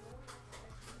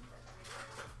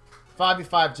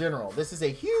 5v5 General. This is a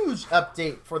huge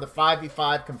update for the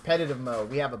 5v5 competitive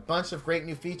mode. We have a bunch of great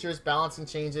new features, balancing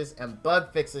changes, and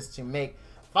bug fixes to make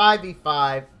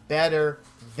 5v5 better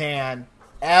than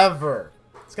ever.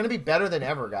 It's going to be better than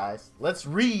ever, guys. Let's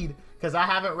read, because I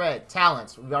haven't read.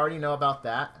 Talents. We already know about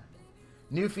that.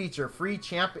 New feature, free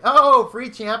champion. Oh, free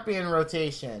champion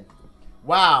rotation.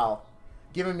 Wow.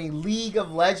 Giving me League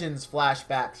of Legends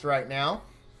flashbacks right now.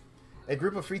 A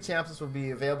group of free champions will be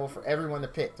available for everyone to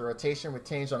pick. The rotation will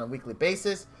change on a weekly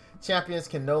basis. Champions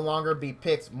can no longer be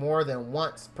picked more than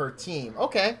once per team.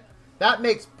 Okay, that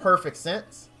makes perfect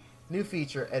sense. New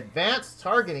feature, Advanced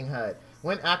Targeting HUD.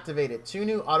 When activated, 2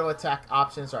 new auto attack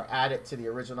options are added to the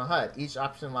original HUD. Each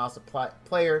option allows the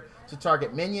player to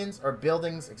target minions or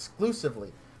buildings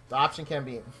exclusively. The option can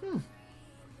be...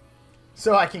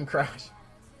 So I can crash.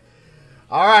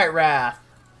 Alright, Wrath.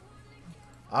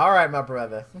 Alright, my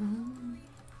brother.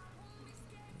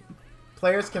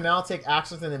 Players can now take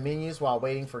actions in the menus while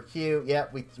waiting for Q.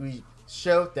 Yep, we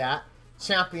showed that.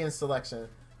 Champion selection.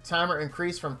 Timer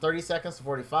increased from 30 seconds to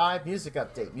 45. Music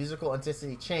update. Musical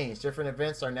intensity changed. Different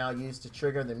events are now used to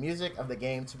trigger the music of the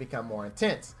game to become more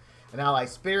intense. An ally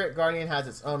Spirit Guardian has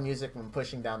its own music when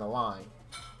pushing down the line.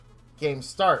 Game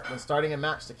start. When starting a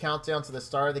match, the countdown to the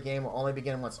start of the game will only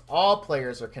begin once all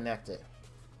players are connected.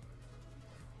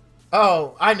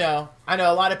 Oh, I know. I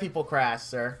know. A lot of people crash,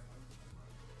 sir.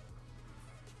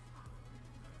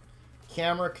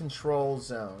 Camera control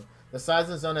zone. The size of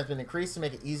the zone has been increased to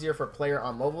make it easier for a player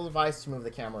on mobile device to move the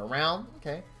camera around.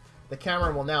 Okay. The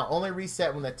camera will now only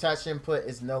reset when the touch input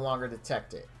is no longer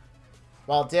detected.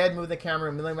 While dead, move the camera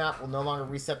and minimap will no longer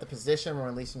reset the position when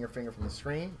releasing your finger from the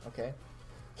screen. Okay.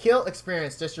 Kill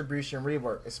experience distribution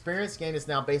rework. Experience gain is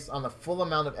now based on the full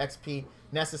amount of XP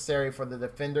necessary for the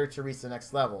defender to reach the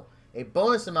next level. A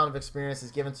bonus amount of experience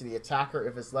is given to the attacker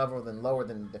if it's lower than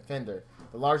the defender.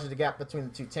 The larger the gap between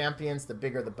the two champions, the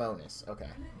bigger the bonus. Okay.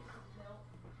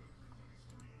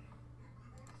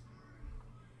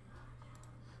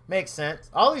 Makes sense.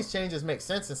 All these changes make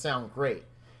sense and sound great.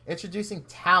 Introducing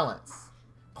talents.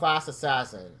 Class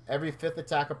Assassin. Every 5th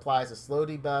attack applies a slow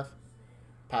debuff.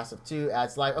 Passive 2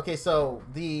 adds life. Okay, so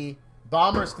the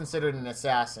Bomber is considered an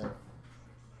assassin.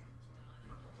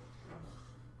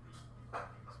 So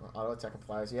auto attack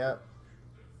applies. Yep.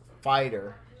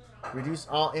 Fighter. Reduce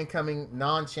all incoming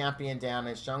non-champion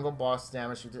damage. Jungle boss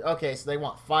damage. Okay, so they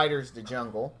want fighters to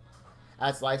jungle.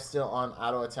 Adds life steal on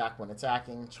auto attack when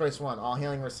attacking. Choice 1. All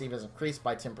healing received is increased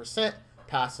by 10%.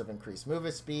 Passive increased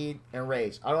movement speed and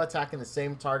rage. Auto attacking the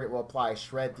same target will apply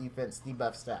shred defense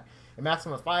debuff stat. A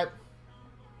maximum of 5.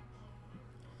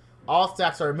 All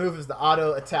stacks are removed as the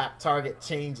auto attack target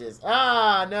changes.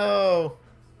 Ah, no.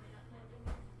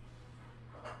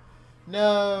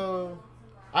 No.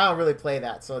 I don't really play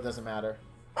that, so it doesn't matter.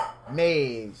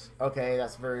 Mage. Okay,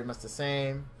 that's very much the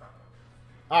same.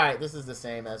 Alright, this is the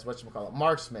same as whatchamacallit.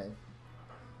 Marksman.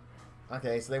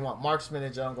 Okay, so they want Marksman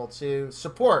in jungle too.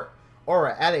 Support.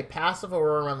 Aura. Add a passive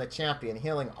aura around the champion,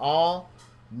 healing all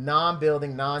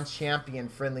non-building, non-champion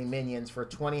friendly minions for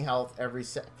 20 health every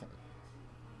second.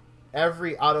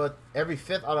 Every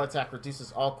 5th auto attack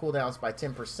reduces all cooldowns by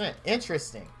 10%.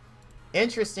 Interesting.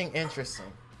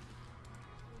 Interesting.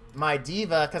 My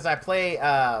diva, because I play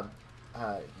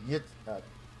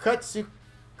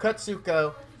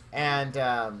Kutsuko and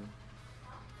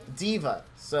Diva,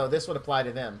 so this would apply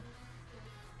to them.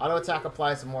 Auto attack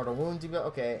applies to mortal wound diva.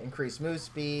 Okay, increased move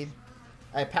speed.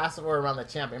 A passive aura around the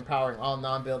champ, empowering all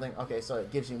non-building. Okay, so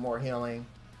it gives you more healing.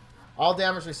 All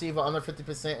damage received under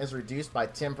 50% is reduced by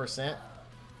 10%.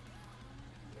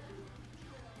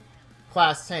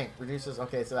 Class tank reduces.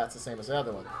 Okay, so that's the same as the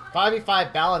other one.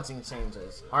 5v5 balancing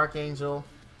changes. Archangel.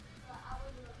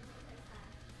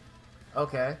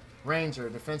 Okay. Ranger.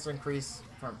 Defense increase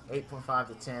from 8.5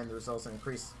 to 10. The results in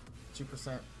increase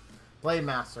 2%. Blade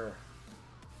Master.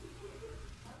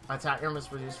 Attack armor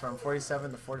is reduced from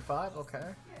 47 to 45. Okay.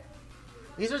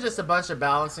 These are just a bunch of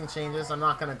balancing changes. I'm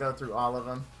not going to go through all of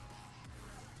them.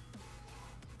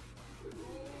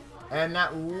 And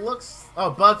that looks...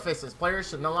 Oh, bug fixes. Players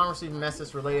should no longer receive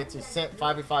messages related to sent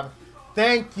 5v5.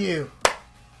 Thank you.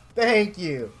 Thank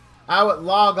you. I would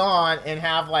log on and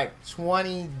have like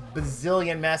 20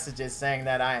 bazillion messages saying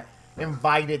that I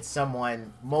invited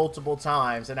someone multiple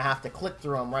times, and I have to click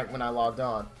through them right when I logged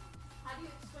on. How do you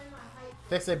explain my height?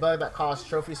 Fix a bug that caused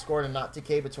trophy score to not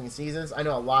decay between seasons. I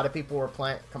know a lot of people were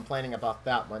complaining about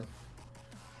that one.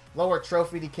 Lower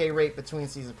trophy decay rate between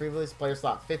seasons. Previously, players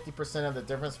thought 50% of the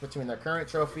difference between their current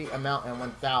trophy amount and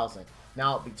 1,000.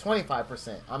 Now it'll be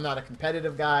 25%. I'm not a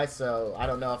competitive guy, so I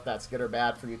don't know if that's good or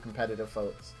bad for you competitive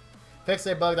folks. Fix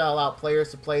a bug that allowed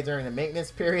players to play during the maintenance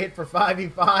period for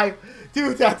 5v5.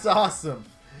 Dude, that's awesome.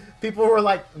 People were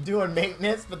like doing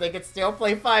maintenance, but they could still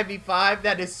play 5v5.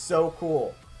 That is so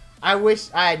cool. I wish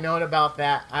I had known about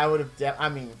that. I would have,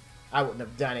 I wouldn't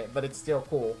have done it, but it's still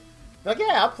cool. Like,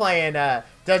 yeah, I'm playing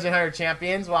Dungeon Hunter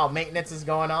Champions while maintenance is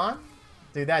going on.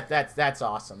 Dude, that's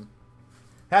awesome.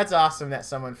 That's awesome that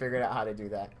someone figured out how to do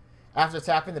that. After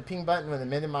tapping the ping button when the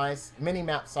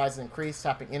minimap size is increased,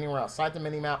 tapping anywhere outside the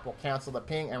minimap will cancel the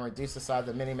ping and reduce the size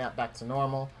of the minimap back to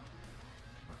normal.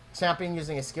 Champion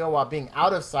using a skill while being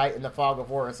out of sight in the fog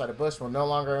of war inside a bush will no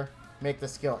longer make the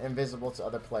skill invisible to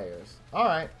other players.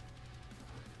 Alright.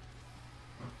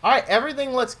 Alright,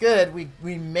 everything looks good.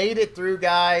 We made it through,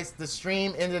 guys. The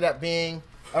stream ended up being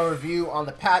a review on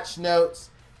the patch notes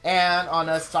and on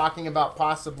us talking about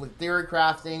possibly theory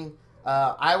crafting.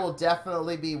 I will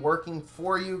definitely be working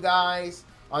for you guys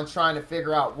on trying to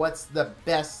figure out what's the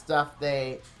best stuff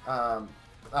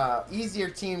easier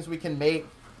teams we can make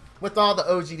with all the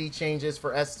OGD changes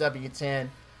for SW10.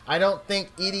 I don't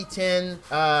think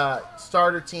ED10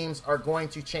 starter teams are going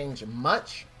to change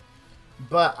much.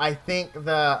 But I think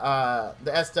the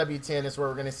SW10 is where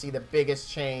we're going to see the biggest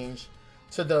change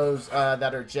to those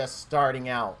that are just starting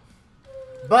out.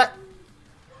 But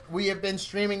we have been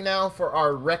streaming now for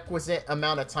our requisite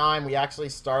amount of time. We actually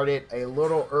started a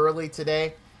little early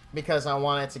today because I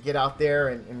wanted to get out there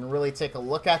and really take a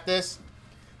look at this.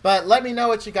 But let me know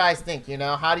what you guys think. You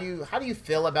know, how do you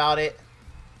feel about it?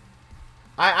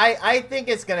 I think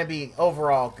it's going to be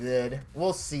overall good.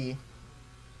 We'll see.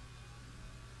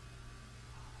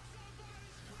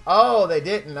 Oh, they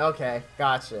didn't. Okay,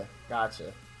 gotcha.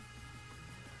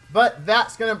 But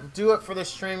that's gonna do it for the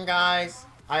stream, guys.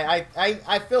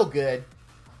 I feel good.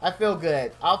 I feel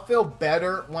good. I'll feel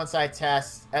better once I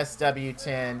test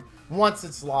SW10 once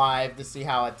it's live to see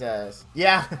how it does.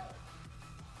 Yeah,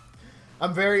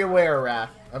 I'm very aware, Raph.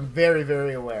 I'm very,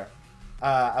 very aware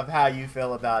of how you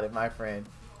feel about it, my friend.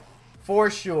 For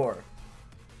sure,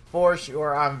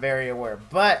 I'm very aware.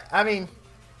 But I mean,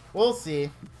 we'll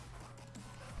see.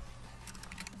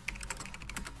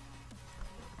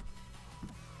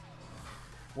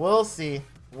 We'll see.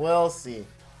 We'll see.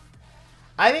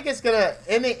 I think it's gonna,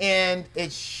 in the end,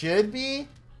 it should be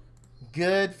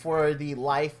good for the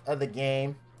life of the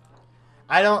game.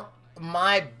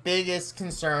 My biggest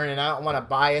concern, and I don't want to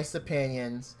bias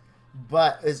opinions,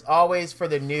 but is always for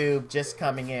the noob just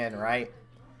coming in, right?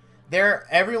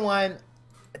 Everyone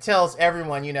tells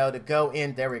everyone, you know, to go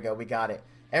in. There we go. We got it.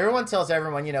 Everyone tells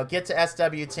everyone, you know, get to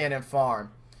SW10 and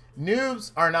farm.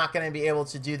 Noobs are not going to be able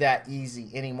to do that easy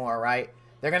anymore, right?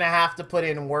 They're going to have to put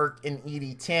in work in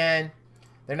ED10.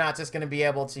 They're not just going to be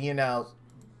able to, you know,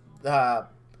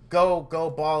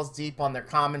 go balls deep on their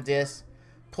common disc,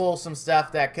 pull some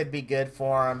stuff that could be good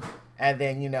for them, and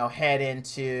then, you know, head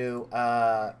into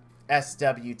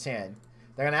SW10.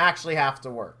 They're going to actually have to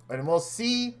work. And we'll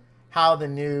see how the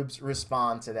noobs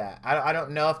respond to that. I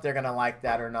don't know if they're going to like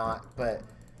that or not, but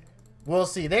we'll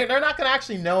see. They're not going to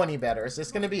actually know any better. It's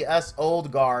just going to be us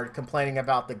old guard complaining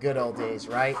about the good old days,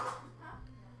 right?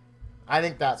 I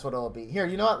think that's what it'll be. Here,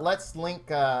 you know what? Let's link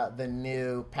the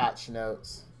new patch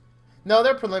notes. No,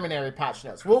 they're preliminary patch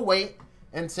notes. We'll wait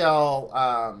until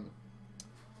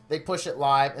they push it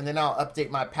live, and then I'll update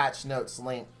my patch notes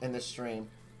link in the stream.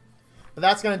 But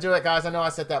that's going to do it, guys. I know I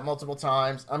said that multiple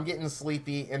times. I'm getting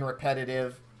sleepy and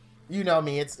repetitive. You know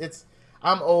me.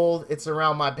 I'm old. It's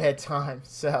around my bedtime.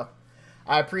 So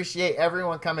I appreciate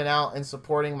everyone coming out and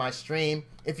supporting my stream.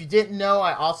 If you didn't know,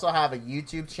 I also have a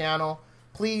YouTube channel.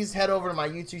 Please head over to my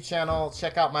YouTube channel.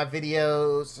 Check out my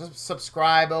videos.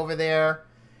 Subscribe over there.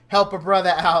 Help a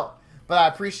brother out. But I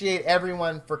appreciate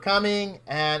everyone for coming.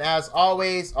 And as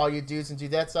always, all you dudes and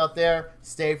dudettes out there,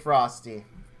 stay frosty.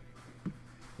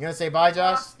 You gonna say bye,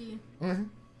 Josh? Frosty.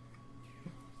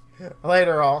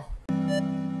 Later, all.